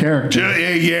generic character.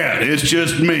 Yeah, it's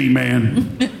just me,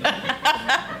 man.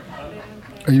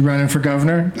 Are you running for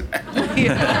governor?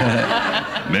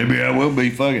 Maybe I will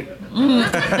be. Fuck it.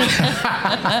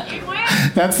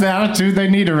 That's the attitude they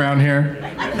need around here.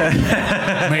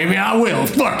 Maybe I will.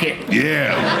 Fuck it.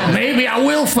 Yeah. Maybe I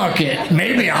will fuck it.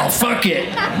 Maybe I'll fuck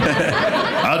it.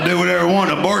 I'll do whatever I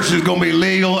want. Abortion's gonna be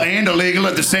legal and illegal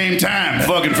at the same time.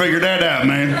 Fucking figure that out,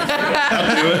 man.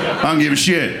 I'll do it. I don't give a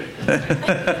shit.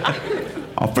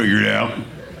 I'll figure it out.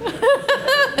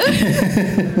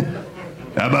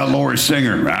 How about Lori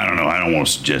Singer? I don't know. I don't want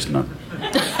to suggest nothing.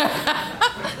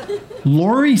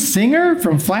 Lori Singer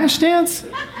from Flashdance?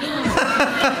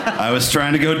 I was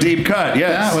trying to go deep cut,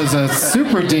 yes. That was a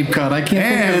super deep cut. I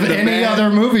can't think of any other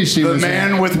movie she was in. The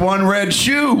man with one red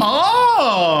shoe.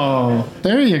 Oh,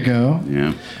 there you go.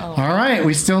 Yeah. All right,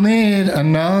 we still need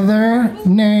another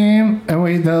name.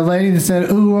 And the lady that said,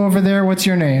 ooh, over there, what's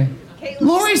your name?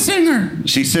 Lori Singer.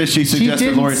 She says she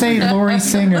suggested Lori Singer. She didn't say Lori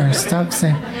Singer. Stop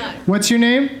saying. What's your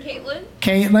name? Caitlin.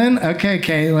 Caitlin? Okay,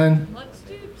 Caitlin. Let's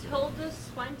do Tilda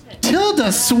Swinton.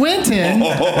 Tilda Swinton?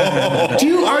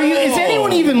 Is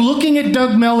anyone even looking at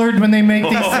Doug Mellard when they make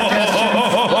these suggestions?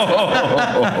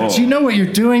 Do you know what you're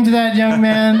doing to that young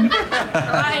man?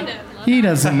 Kind of. He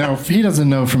doesn't know. He doesn't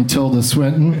know from Tilda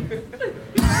Swinton.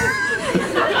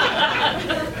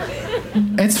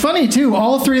 It's funny too.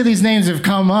 All three of these names have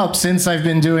come up since I've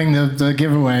been doing the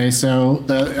giveaway. So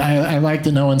I like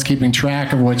that no one's keeping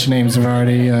track of which names have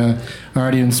already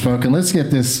been spoken. Let's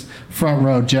get this front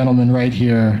row gentleman right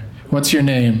here. What's your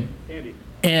name? Andy.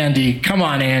 Andy, come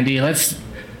on, Andy. Let's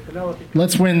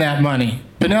win that money.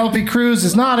 Penelope Cruz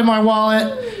is not in my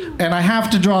wallet, and I have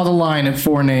to draw the line at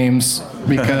 4 names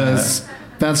because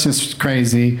that's just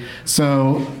crazy.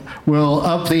 So we'll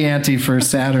up the ante for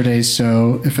Saturday's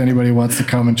show if anybody wants to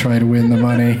come and try to win the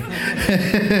money.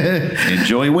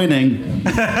 Enjoy winning.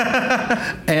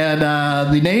 And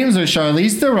the names are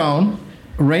Charlize Theron,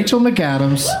 Rachel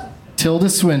McAdams, Tilda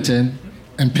Swinton,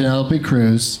 and Penelope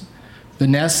Cruz.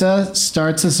 Vanessa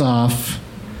starts us off.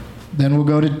 Then we'll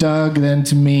go to Doug, then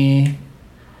to me,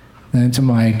 then to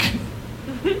Mike.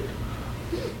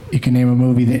 You can name a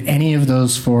movie that any of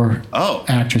those 4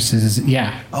 actresses.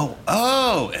 Yeah.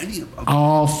 Any of them.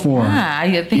 All 4. Yeah,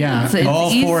 I think it's all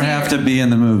 4 easier. have to be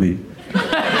in the movie.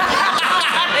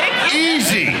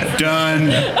 Easy.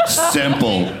 Done.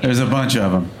 Simple. There's a bunch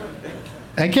of them.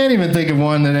 I can't even think of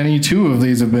one that any 2 of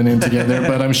these have been in together,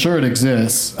 but I'm sure it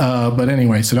exists. But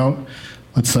anyway, so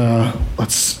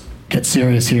let's get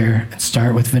serious here and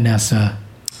start with Vanessa.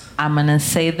 I'm gonna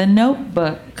say The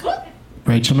Notebook.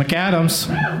 Rachel McAdams.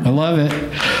 I love it.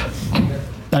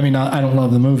 I mean, I don't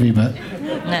love the movie, but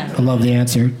I love the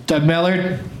answer. Doug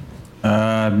Mellard.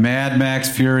 Mad Max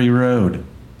Fury Road.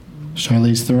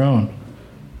 Charlize Theron.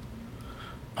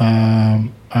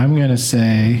 I'm going to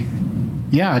say,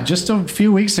 just a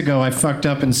few weeks ago I fucked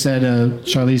up and said a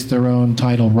Charlize Theron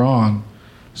title wrong.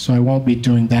 So I won't be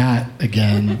doing that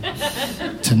again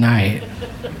tonight.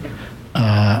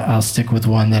 I'll stick with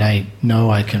one that I know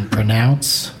I can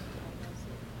pronounce.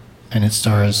 And it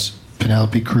stars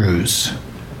Penelope Cruz.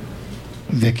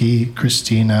 Vicky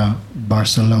Cristina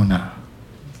Barcelona.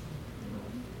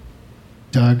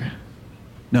 Doug?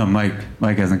 No, Mike.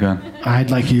 Mike hasn't gone. I'd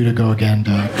like you to go again,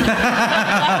 Doug.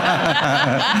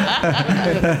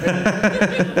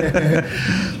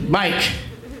 Mike.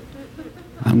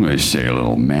 I'm going to say a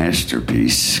little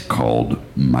masterpiece called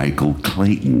Michael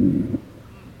Clayton.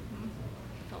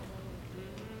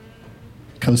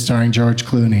 Co-starring George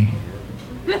Clooney.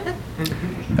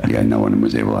 Yeah, no one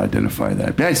was able to identify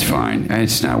that. That's fine.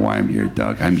 That's not why I'm here,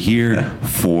 Doug. I'm here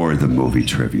for the movie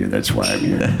trivia. That's why I'm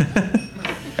here.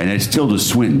 And it's Tilda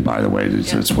Swinton, by the way.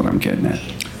 That's what I'm getting at.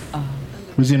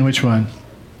 Who's in which one?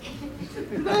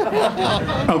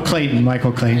 Oh, Clayton,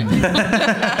 Michael Clayton.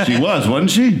 She was, wasn't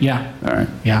she? Yeah. All right.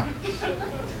 Yeah.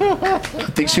 I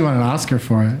think she won an Oscar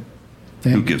for it.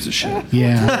 Who gives a shit?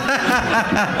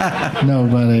 Yeah.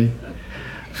 Nobody.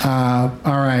 All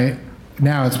right.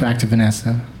 Now it's back to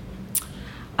Vanessa.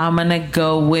 I'm going to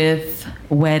go with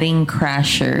Wedding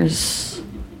Crashers.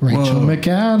 Rachel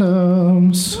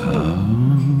McAdams.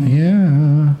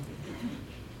 Yeah.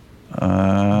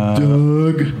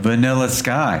 Doug. Vanilla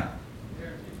Sky.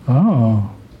 Oh.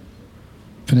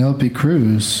 Penelope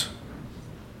Cruz.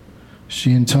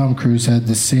 She and Tom Cruise had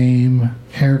the same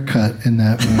haircut in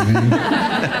that movie.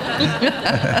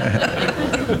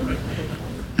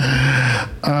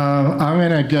 I'm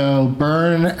going to go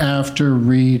Burn After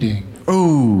Reading.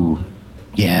 Ooh.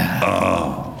 Yeah.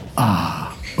 Oh.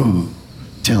 Ah. Ooh.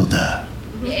 Tilda.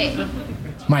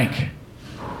 Mike.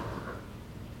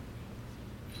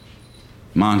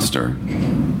 Monster.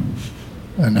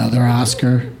 Another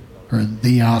Oscar, or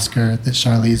the Oscar that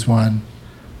Charlize won.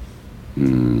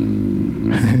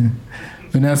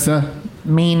 Vanessa?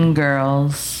 Mean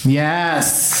Girls.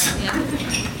 Yes.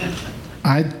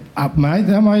 That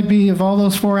might be, of all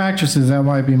those four actresses, that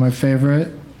might be my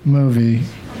favorite movie.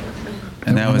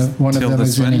 And that was Tilda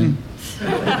Swinton?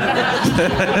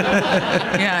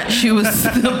 Yeah, she was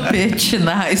the bitch in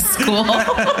the high school.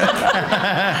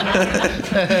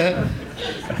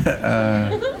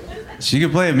 She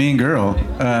could play a mean girl.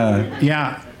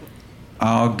 Yeah.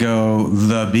 I'll go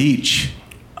The Beach.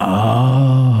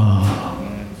 Oh.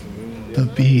 The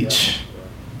Beach.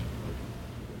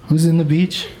 Who's in The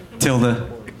Beach? Tilda.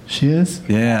 She is?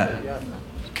 Yeah.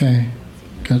 Okay.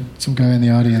 Got some guy in the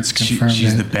audience confirmed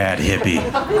She's it. the bad hippie.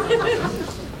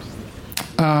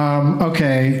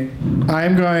 Okay.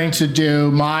 I'm going to do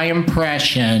my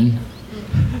impression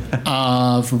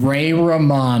of Ray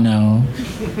Romano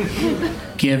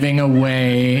giving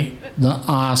away the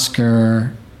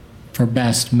Oscar for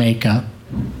Best Makeup.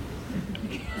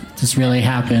 This really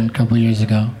happened a couple years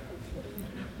ago.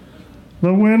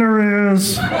 The winner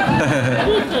is...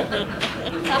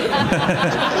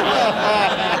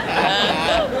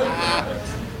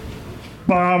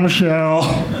 Bombshell.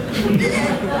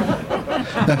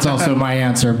 That's also my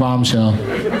answer, Bombshell.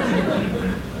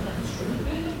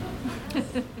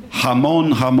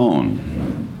 Hamon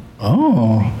Hamon.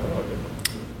 Oh.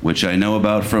 Which I know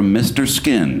about from Mr.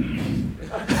 Skin.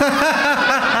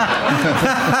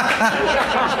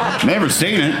 Never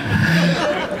seen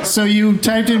it. So you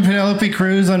typed in Penelope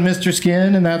Cruz on Mr.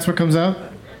 Skin and that's what comes up?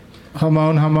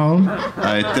 Hamon Hamon?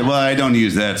 I don't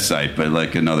use that site, but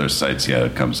like in other sites, yeah,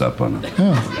 it comes up on it.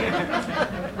 Oh.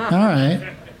 All right.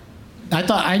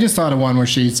 I just thought of one where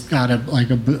she's got a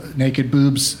naked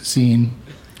boobs scene.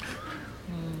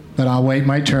 But I'll wait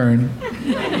my turn.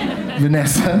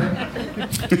 Vanessa?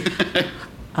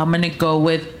 I'm going to go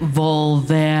with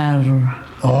Volver.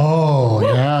 Oh,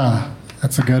 yeah.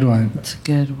 That's a good one. It's a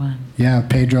good one. Yeah,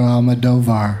 Pedro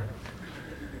Almodovar.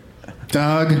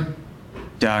 Doug?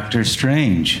 Doctor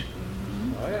Strange.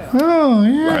 Oh,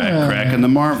 yeah. Cracking the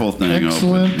Marvel thing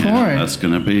Excellent open. point. Yeah, that's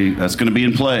gonna be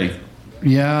in play.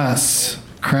 Yes.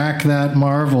 Crack that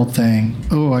Marvel thing.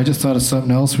 Oh, I just thought of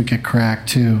something else we could crack,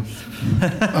 too.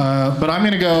 But I'm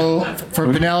going to go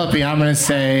for Penelope. I'm going to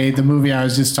say the movie I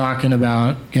was just talking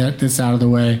about. Get this out of the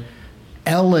way.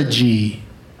 Elegy.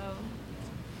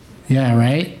 Yeah,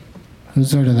 right?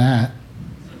 Who's heard of that?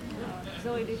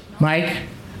 Mike?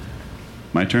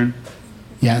 My turn?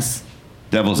 Yes.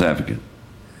 Devil's Advocate.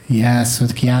 Yes,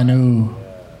 with Keanu.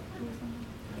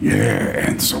 Yeah,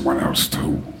 and someone else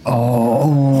too.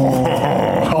 Oh.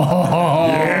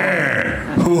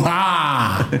 Yeah.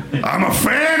 Hoo-ha. I'm a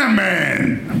fan of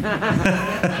men.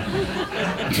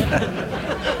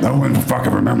 No one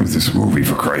fucking remembers this movie,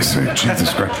 for Christ's sake.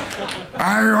 Jesus Christ.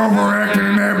 I overacted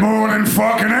in that more than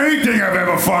fucking anything I've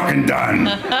ever fucking done.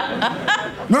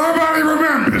 Nobody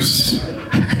remembers.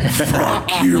 Fuck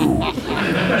you.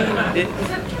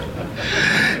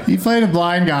 He played a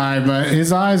blind guy, but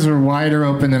his eyes were wider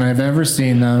open than I've ever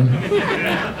seen them.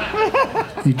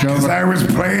 He drove. Because I was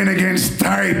playing against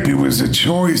type. It was a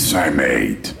choice I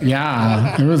made.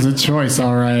 Yeah, it was a choice,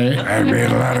 all right. I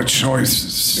made a lot of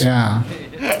choices. Yeah.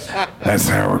 That's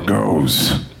how it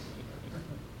goes.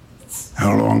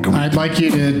 How long can we I'd like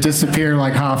you to disappear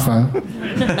like Hoffa.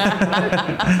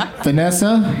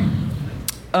 Vanessa?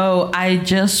 Oh, I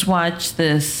just watched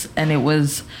this and it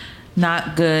was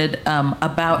not good.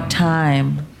 About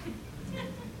Time.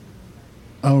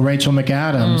 Oh, Rachel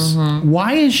McAdams. Mm-hmm.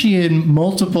 Why is she in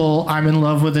multiple I'm in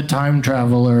love with a time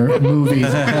traveler movies?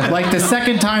 Like the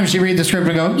second time she read the script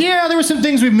and go, yeah, there were some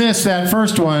things we missed that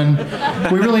first one.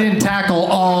 We really didn't tackle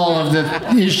all of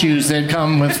the issues that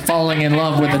come with falling in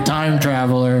love with a time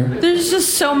traveler. There's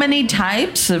just so many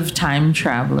types of time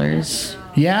travelers.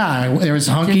 Yeah, there was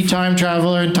hunky time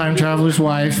traveler and time traveler's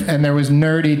wife, and there was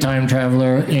nerdy time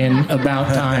traveler in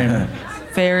About Time.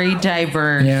 Very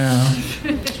diverse. Yeah.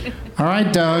 All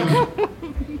right, Doug.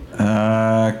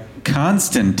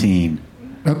 Constantine.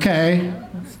 Okay.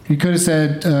 You could have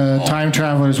said time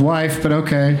traveler's wife, but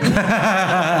okay.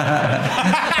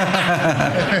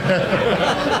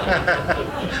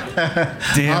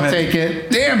 Damn I'll it. take it.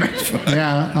 Damn it.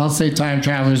 Yeah, I'll say time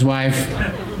traveler's wife.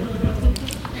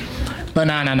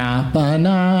 Banana.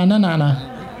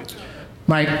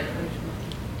 Mike.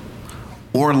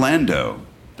 Orlando.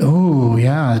 Oh,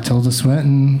 yeah, Tilda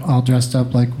Swinton all dressed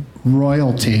up like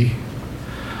royalty.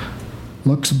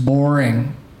 Looks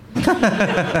boring.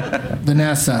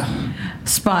 Vanessa.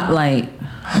 Spotlight.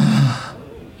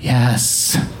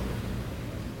 Yes.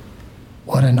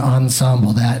 What an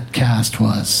ensemble that cast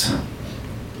was.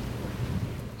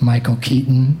 Michael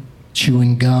Keaton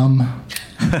chewing gum.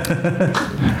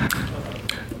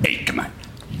 Hey, come on.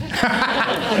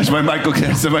 That's my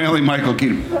only Michael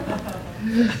Keaton.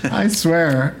 I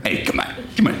swear. Hey, come on,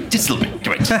 just a little bit.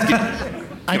 Come on, just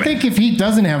I think if he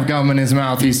doesn't have gum in his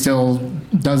mouth, he still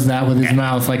does that with his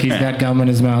mouth, like he's got gum in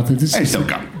his mouth. It's Hey, still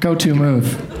gum. Go-to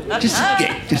move. Just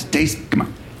taste. Come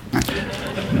on.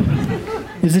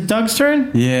 Is it Doug's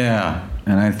turn? Yeah,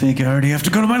 and I think I already have to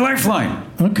go to my lifeline.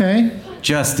 Okay.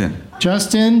 Justin,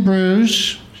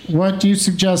 Bruges, what do you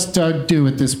suggest Doug do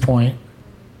at this point?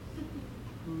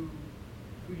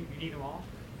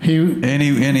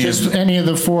 Any of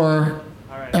the four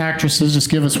actresses, just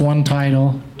give us one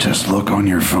title. Just look on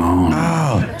your phone.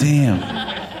 Oh, damn.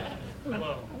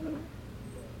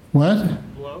 What?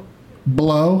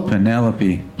 Blow.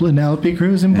 Penelope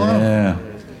Cruz and Blow. Yeah.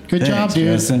 Good job, dude.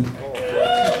 Justin.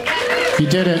 You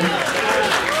did it.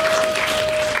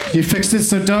 You fixed it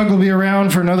so Doug will be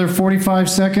around for another 45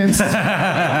 seconds.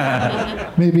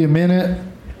 Maybe a minute,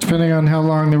 depending on how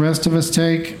long the rest of us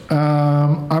take.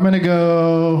 I'm gonna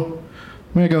go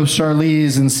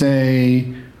Charlize and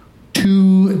say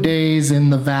 2 Days in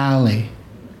the Valley.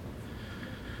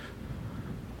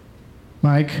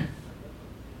 Mike?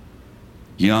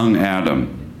 Young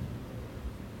Adam.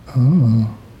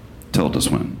 Oh. Tilda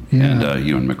Swinton. Yeah. And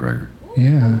Ewan McGregor.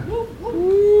 Yeah.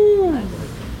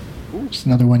 It's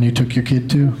another one you took your kid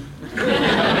to.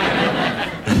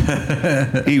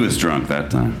 He was drunk that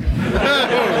time.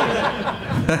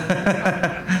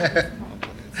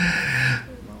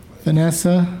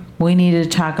 Vanessa? We need to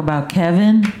talk about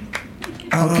Kevin.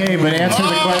 Okay, but answer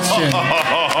the question.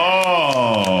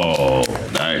 Oh,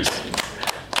 nice.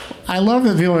 I love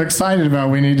that people are excited about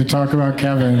we need to talk about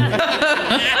Kevin.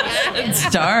 It's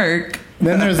dark.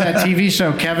 Then there's that TV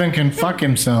show, Kevin Can Fuck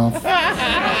Himself.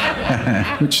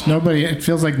 Which it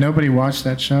feels like nobody watched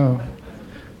that show.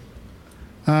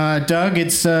 Doug,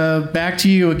 it's back to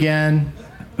you again.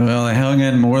 Well, I hung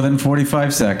in more than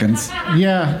 45 seconds.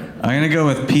 Yeah. I'm going to go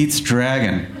with Pete's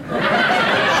Dragon.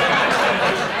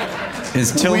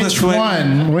 Is Tilda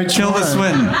Swinton? Which Tilda one?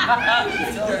 Swinton.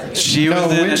 She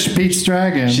was in which Pete's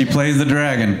Dragon? She plays the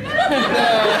dragon.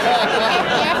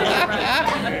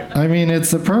 I mean, it's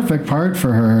the perfect part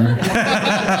for her.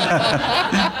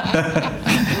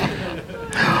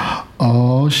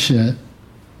 Oh, shit.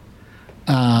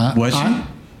 Was she?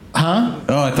 Huh?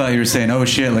 Oh, I thought you were saying, oh,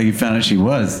 shit, like you found out she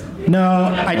was. No,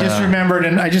 I just remembered,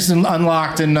 and I just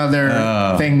unlocked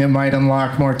another thing that might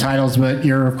unlock more titles, but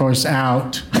you're, of course,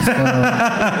 out.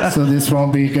 So this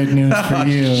won't be good news for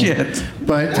you. Shit.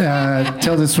 But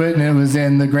Tilda Swinton was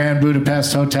in the Grand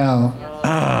Budapest Hotel.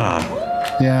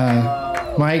 Yeah.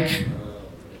 Mike?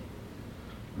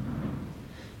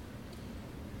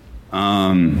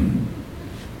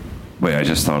 Wait, I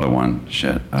just thought of one.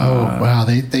 Shit. Wow,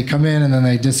 they come in and then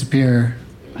they disappear.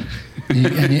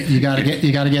 You gotta get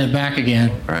it back again.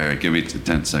 All right, give me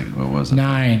 10 seconds. What was it?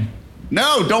 9.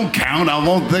 No, don't count. I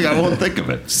won't think of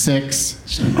it. 6.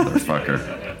 Motherfucker.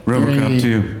 RoboCop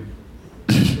 2.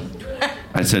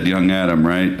 I said young Adam,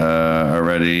 right?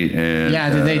 Already. And, Yeah,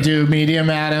 did they do medium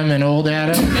Adam and old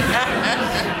Adam?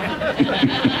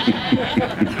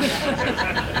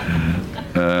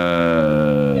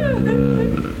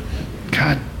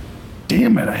 God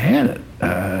damn it, I had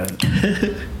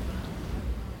it.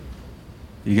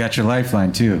 You got your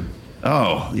lifeline, too.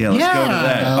 Oh, yeah, let's go to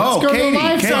that. Let's go to Katie.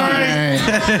 Lifeline.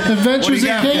 Adventures of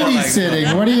Katie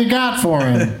sitting. What do you got for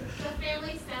him?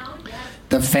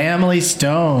 The Family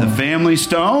Stone. The Family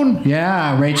Stone?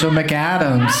 Yeah, Rachel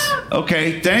McAdams.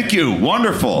 Okay, thank you.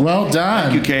 Wonderful. Well done.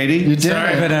 Thank you, Katie. You did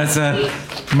Sorry, it. Vanessa.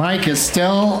 Mike is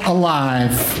still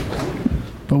alive.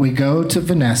 But we go to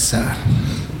Vanessa.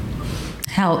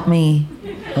 Help me.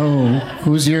 Oh,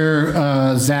 who's your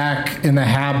Zach in the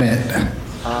Habit?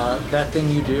 That Thing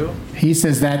You Do. He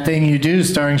says That Thing You Do,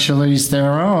 starring Charlize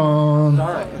Theron.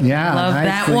 Yeah, Love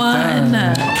that nicely one.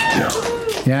 done.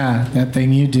 Yeah, That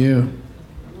Thing You Do.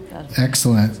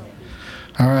 Excellent.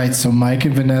 All right, so Mike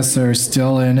and Vanessa are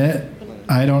still in it.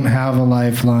 I don't have a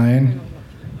lifeline,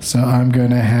 so I'm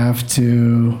going to have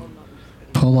to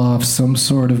pull off some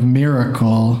sort of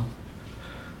miracle,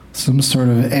 some sort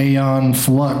of aeon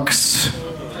flux.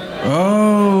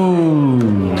 Oh.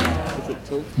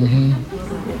 Mm-hmm.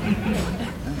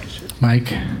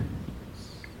 Mike.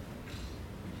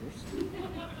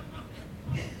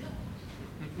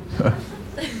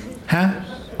 Huh?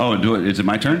 Oh, is it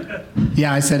my turn?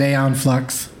 Yeah, I said aeon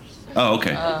flux. Oh,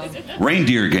 okay.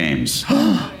 Reindeer games.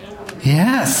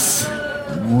 Yes.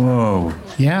 Whoa.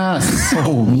 Yes.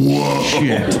 Oh, whoa.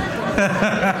 Shit.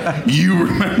 You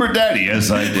remember that? Yes,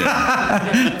 I did.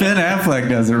 Ben Affleck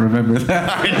doesn't remember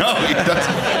that. I know he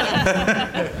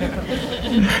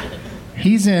does.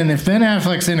 He's in. If Ben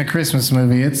Affleck's in a Christmas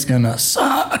movie, it's gonna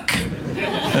suck.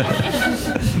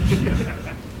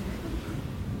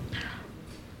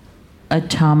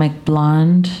 Atomic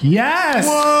Blonde. Yes.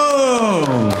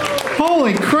 Whoa.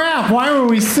 Holy crap! Why were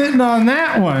we sitting on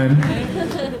that one?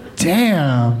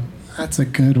 Damn, that's a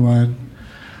good one.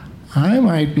 I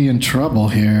might be in trouble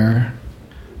here.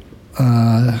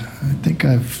 I think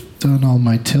I've done all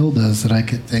my tildes that I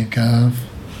could think of.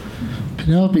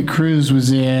 Penelope Cruz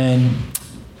was in.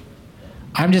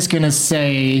 I'm just going to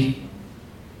say,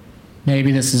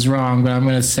 maybe this is wrong, but I'm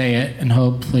going to say it, and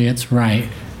hopefully it's right.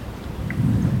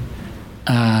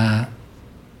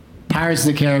 Pirates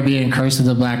of the Caribbean, Curse of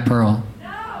the Black Pearl.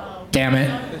 No. Damn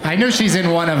it. I knew she's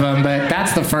in one of them, but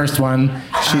that's the first one.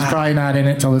 She's probably not in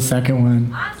it till the second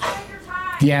one.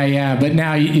 Yeah, but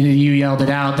now you yelled it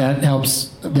out. That helps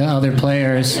the other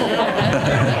players.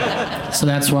 So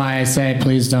that's why I say,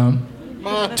 please don't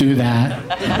do that.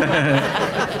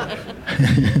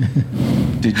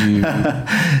 Did you?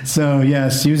 So,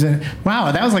 yes, she was in.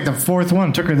 Wow, that was like the fourth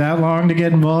one. Took her that long to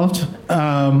get involved.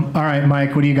 All right,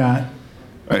 Mike, what do you got?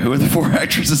 All right, who are the four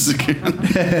actresses again?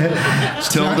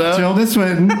 Tilda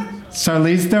Swinton,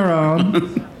 Charlize Theron,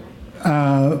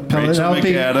 Penelope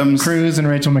McAdams. Cruz, and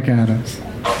Rachel McAdams.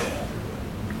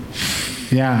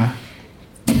 Yeah.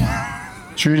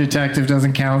 True Detective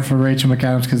doesn't count for Rachel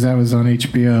McAdams because that was on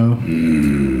HBO.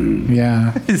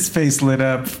 Yeah. His face lit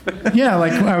up. Yeah,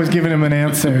 like I was giving him an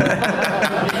answer.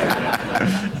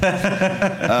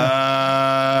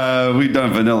 We've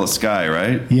done Vanilla Sky,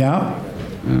 right? Yeah.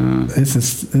 This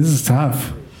is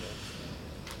tough.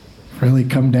 Really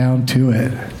come down to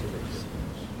it.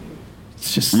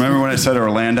 It's just. Remember when I said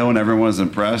Orlando and everyone was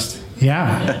impressed?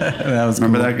 Yeah. That was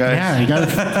Remember cool. that, guys? Yeah, you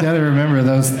gotta remember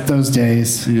those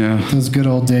days. Yeah. Those good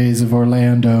old days of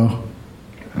Orlando.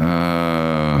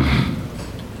 I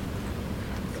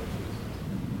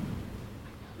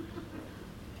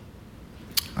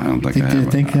don't think I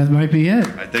think that might be it.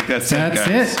 I think that's it,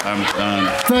 guys. It. I'm done.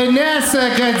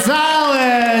 Vanessa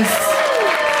Gonzalez,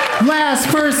 last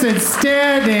person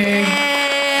standing.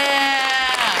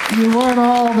 You won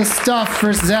all the stuff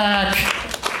for Zach.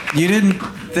 You didn't.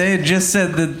 They had just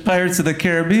said the Pirates of the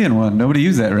Caribbean one. Nobody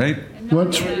used that, right?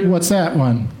 What's that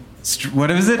one? What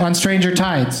is it? On Stranger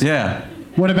Tides. Yeah.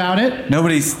 What about it?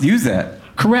 Nobody's used that.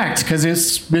 Correct, because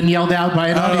it's been yelled out by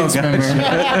an audience gotcha. member.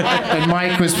 And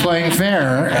Mike was playing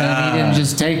fair, and he didn't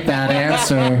just take that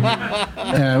answer.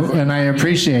 And I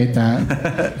appreciate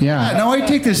that. Yeah. No, I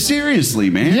take this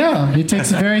seriously, man. Yeah, he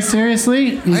takes it very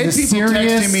seriously. He's I had a people serious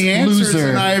texting me answers, loser.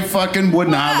 and I fucking would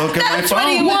not look at my phone. What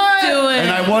he was doing. And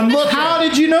I wasn't looking. How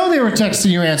did you know they were texting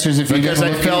you answers if you Because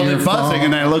didn't I look felt at your it buzzing, phone?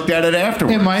 and I looked at it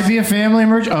afterwards. It might be a family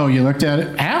emergency. Oh, you looked at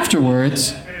it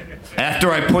afterwards.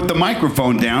 after I put the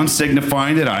microphone down,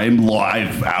 signifying that I am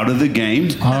live out of the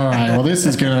game. All right. Well, this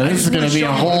is gonna be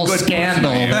a whole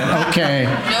scandal. Okay.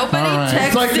 Nobody All right.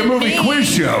 It's like the movie Quiz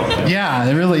Show. Yeah,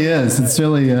 it really is. It's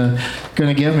really going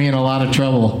to get me in a lot of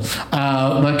trouble.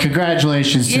 But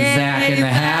congratulations to Zach in the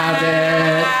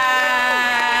Habit.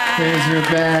 There's your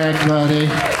bag, buddy.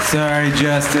 Sorry,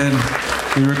 Justin.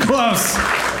 We were close.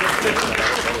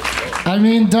 I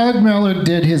mean, Doug Miller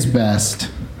did his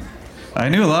best. I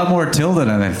knew a lot more Tilda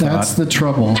than I thought. That's the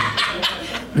trouble.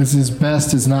 Is his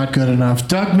best is not good enough.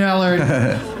 Doug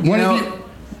Miller.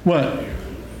 What?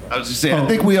 I was just saying, I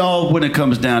think we all, when it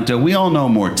comes down to it, we all know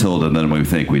more Tilda than we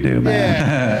think we do,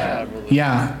 man.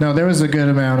 Yeah. No, there was a good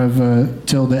amount of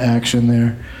Tilda action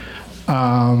there.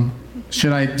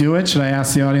 Should I do it? Should I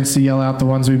ask the audience to yell out the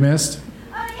ones we missed?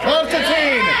 All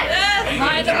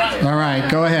right,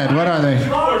 go ahead. What are they?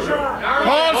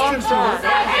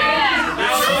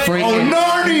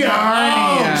 Narnia!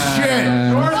 Oh, shit!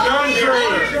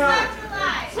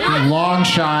 Long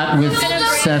Shot with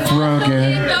Seth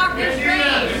Rogen.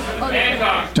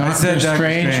 Doctor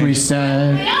Strange, we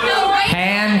said.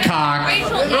 Hancock.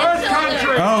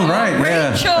 Oh, right,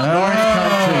 yeah.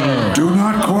 Do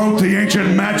not quote the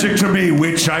ancient magic to me,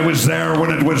 which I was there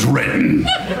when it was written.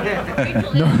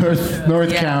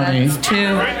 North County. That's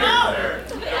two.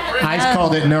 I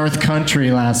called it North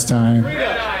Country last time.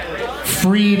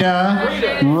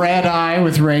 Frida, Red Eye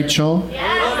with Rachel.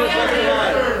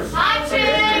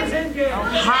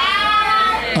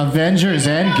 Avengers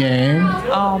Endgame.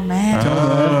 Oh, man.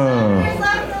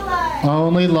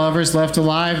 Only Lovers Left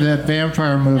Alive, that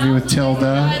vampire movie with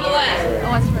Tilda.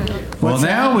 Well,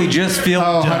 now we just feel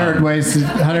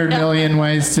 100 Million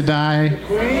Ways to Die.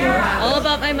 All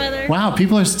About My Mother. Wow,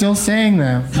 people are still saying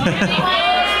them.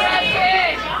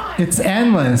 It's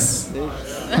endless.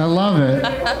 I love it.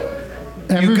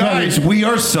 You guys, we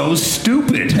are so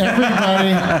stupid.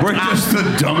 Everybody. We're just the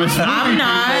dumbest. I'm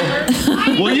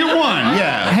not. Well, you won,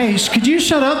 yeah. Hey, could you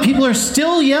shut up? People are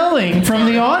still yelling from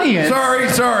the audience.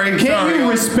 Sorry. Can't you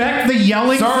respect the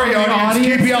yelling from the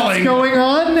audience? Keep yelling. What's going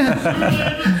on?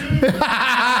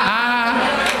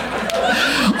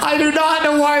 I do not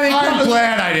know why they I'm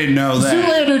glad I didn't know that.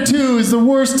 Zoolander 2 is the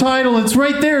worst title. It's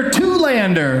right there.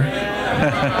 Two-lander.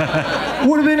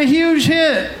 Would have been a huge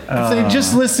hit if they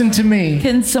just listened to me.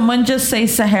 Can someone just say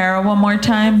Sahara one more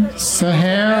time?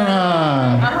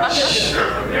 Sahara.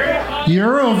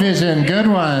 Eurovision. Good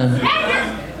one.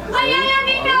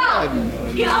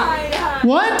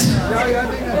 What?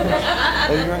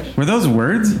 Were those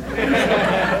words?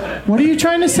 What are you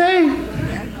trying to say?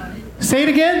 Say it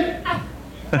again?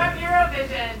 From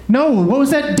Eurovision. No, what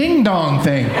was that ding-dong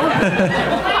thing?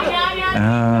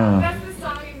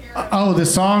 Oh, the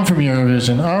song from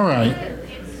Eurovision. All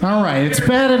right. It's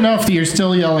bad enough that you're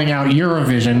still yelling out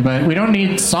Eurovision, but we don't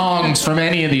need songs from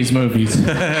any of these movies. All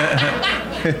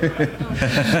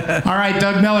right,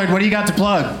 Doug Millard, what do you got to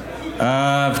plug?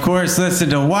 Of course, listen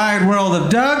to Wide World of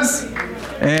Doug's.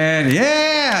 And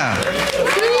yeah!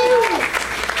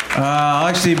 I'll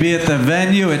actually be at the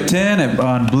venue at 10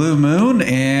 on Blue Moon,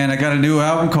 and I got a new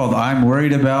album called I'm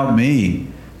Worried About Me.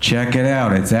 Check it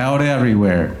out. It's out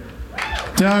everywhere.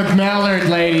 Doug Mallard,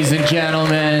 ladies and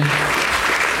gentlemen.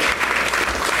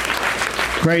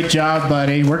 Great job,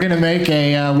 buddy. We're going to make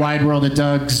a Wide World of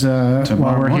Doug's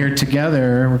while we're here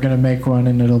together. We're going to make one,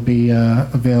 and it'll be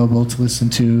available to listen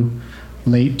to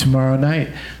late tomorrow night.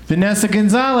 Vanessa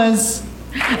Gonzalez.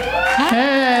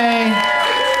 Hey.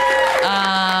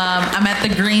 I'm at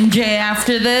the Green Jay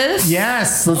after this.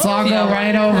 Yes, let's all go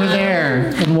right over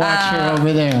there and watch her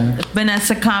over there.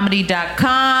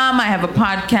 VanessaComedy.com. I have a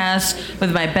podcast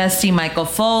with my bestie Michael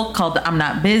Folk called I'm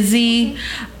Not Busy.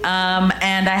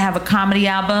 And I have a comedy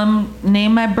album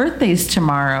named My Birthday's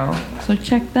Tomorrow. So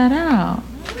check that out.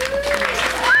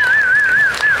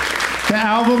 The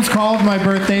album's called My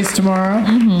Birthday's Tomorrow?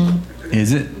 Mm-hmm.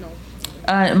 Is it?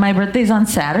 My birthday's on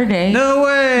Saturday. No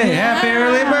way! Happy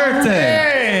early birthday!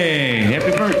 Hey,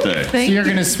 happy birthday. So you're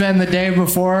going to spend the day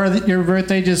before your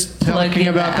birthday just talking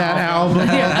about that album all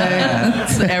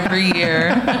day? Every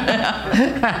year.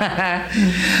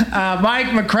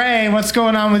 Mike McRae, what's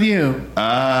going on with you?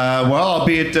 Well, I'll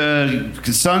be at the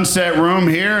Sunset Room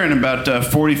here in about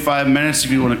 45 minutes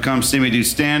if you want to come see me do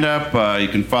stand-up. You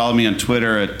can follow me on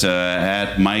Twitter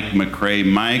at Mike McRae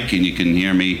Mike, and you can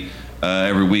hear me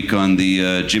every week on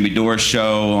the Jimmy Dore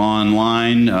Show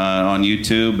online on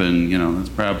YouTube, and that's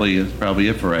probably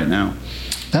it for right now.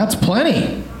 That's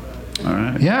plenty. All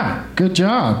right. Yeah, good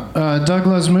job. Doug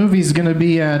Loves Movies is going to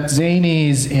be at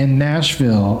Zany's in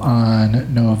Nashville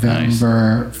on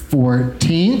November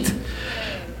 14th,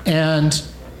 and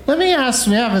Let me ask,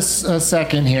 we have a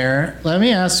second here. Let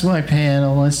me ask my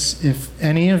panelists if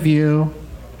any of you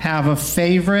have a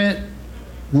favorite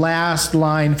last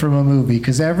line from a movie.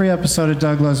 Because every episode of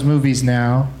Doug Loves Movies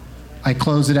now, I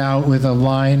close it out with a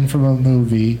line from a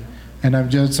movie. And I've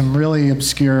done some really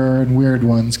obscure and weird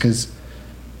ones because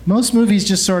most movies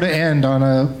just sort of end on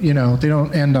they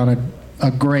don't end on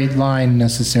a great line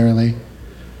necessarily.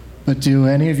 But do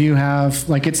any of you have,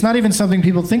 it's not even something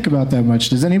people think about that much.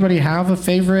 Does anybody have a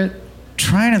favorite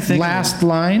trying to think last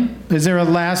line? Is there a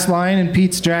last line in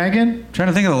Pete's Dragon? Trying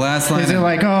to think of the last line. Is it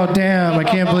like, oh, damn, I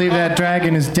can't believe that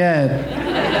dragon is dead?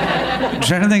 I'm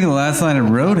trying to think of the last line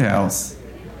in Roadhouse.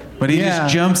 But he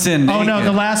just jumps in naked. Oh, no,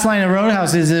 the last line in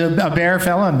Roadhouse is a bear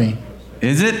fell on me.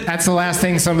 Is it? That's the last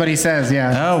thing somebody says,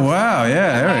 yeah. Oh, wow,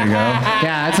 yeah, there we go.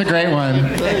 Yeah, that's a great one.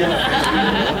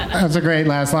 That's a great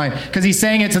last line. Because he's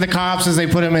saying it to the cops as they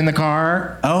put him in the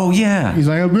car. Oh, yeah. He's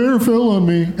like, a bear fell on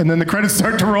me. And then the credits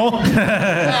start to roll.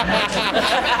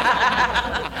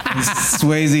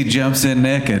 Swayze jumps in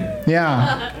naked.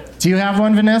 Yeah. Do you have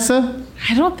one, Vanessa?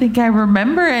 I don't think I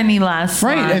remember any last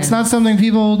line. Right, it's not something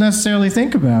people necessarily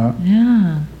think about.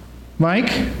 Yeah.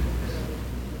 Mike?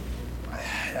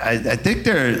 I think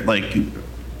they're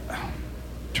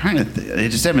trying to. I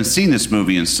just haven't seen this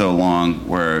movie in so long.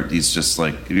 Where he's just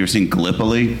have you ever seen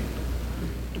Gallipoli?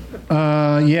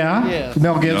 Yeah.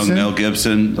 Mel Gibson. Mel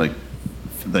Gibson,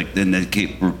 then they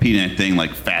keep repeating that thing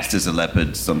fast as a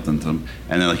leopard, something,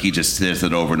 and then he just says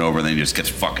it over and over, and then he just gets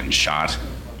fucking shot.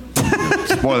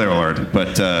 Spoiler alert,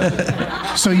 but...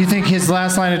 So you think his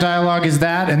last line of dialogue is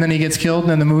that, and then he gets killed,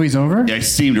 and then the movie's over? Yeah, I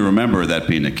seem to remember that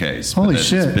being the case. Holy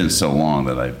shit. It's been so long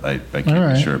that I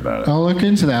can't be sure about it. I'll look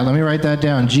into that. Let me write that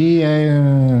down. G-A...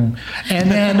 And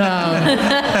then...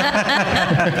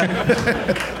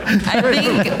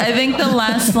 I think the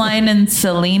last line in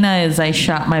Selena is, I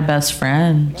shot my best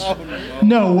friend.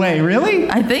 No way, really?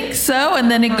 I think so,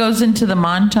 and then it goes into the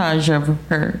montage of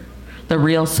her. The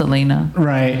real Selena.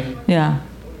 Right. Yeah.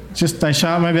 Just, I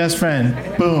shot my best friend.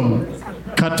 Boom.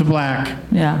 Cut to black.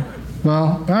 Yeah.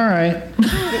 Well, all right.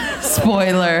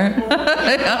 Spoiler.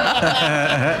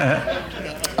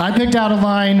 I picked out a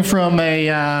line from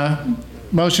a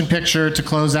motion picture to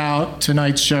close out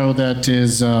tonight's show that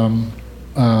is,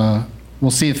 we'll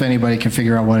see if anybody can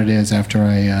figure out what it is after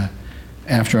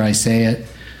I say it.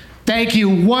 Thank you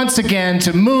once again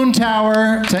to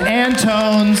Moontower, to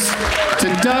Antones, to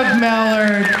Doug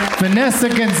Mellard, Vanessa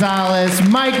Gonzalez,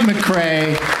 Mike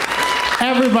McRae,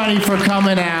 everybody for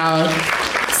coming out.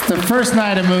 It's the first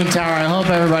night of Moontower. I hope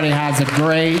everybody has a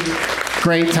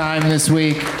great time this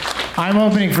week. I'm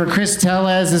opening for Chris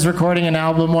Tellez is recording an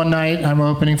album one night. I'm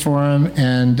opening for him,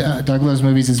 and Doug Loves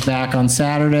Movies is back on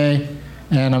Saturday,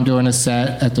 and I'm doing a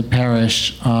set at the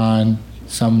Parish on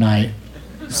some night.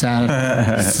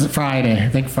 Saturday, Friday, I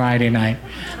think Friday night.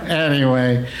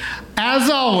 Anyway, as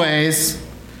always,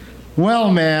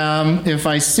 well, ma'am, if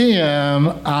I see him,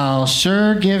 I'll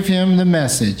sure give him the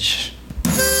message.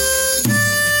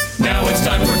 Now it's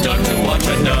time for Doug to watch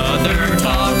another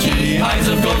talkie. Eyes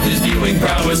of gold, his viewing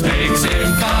prowess makes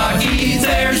him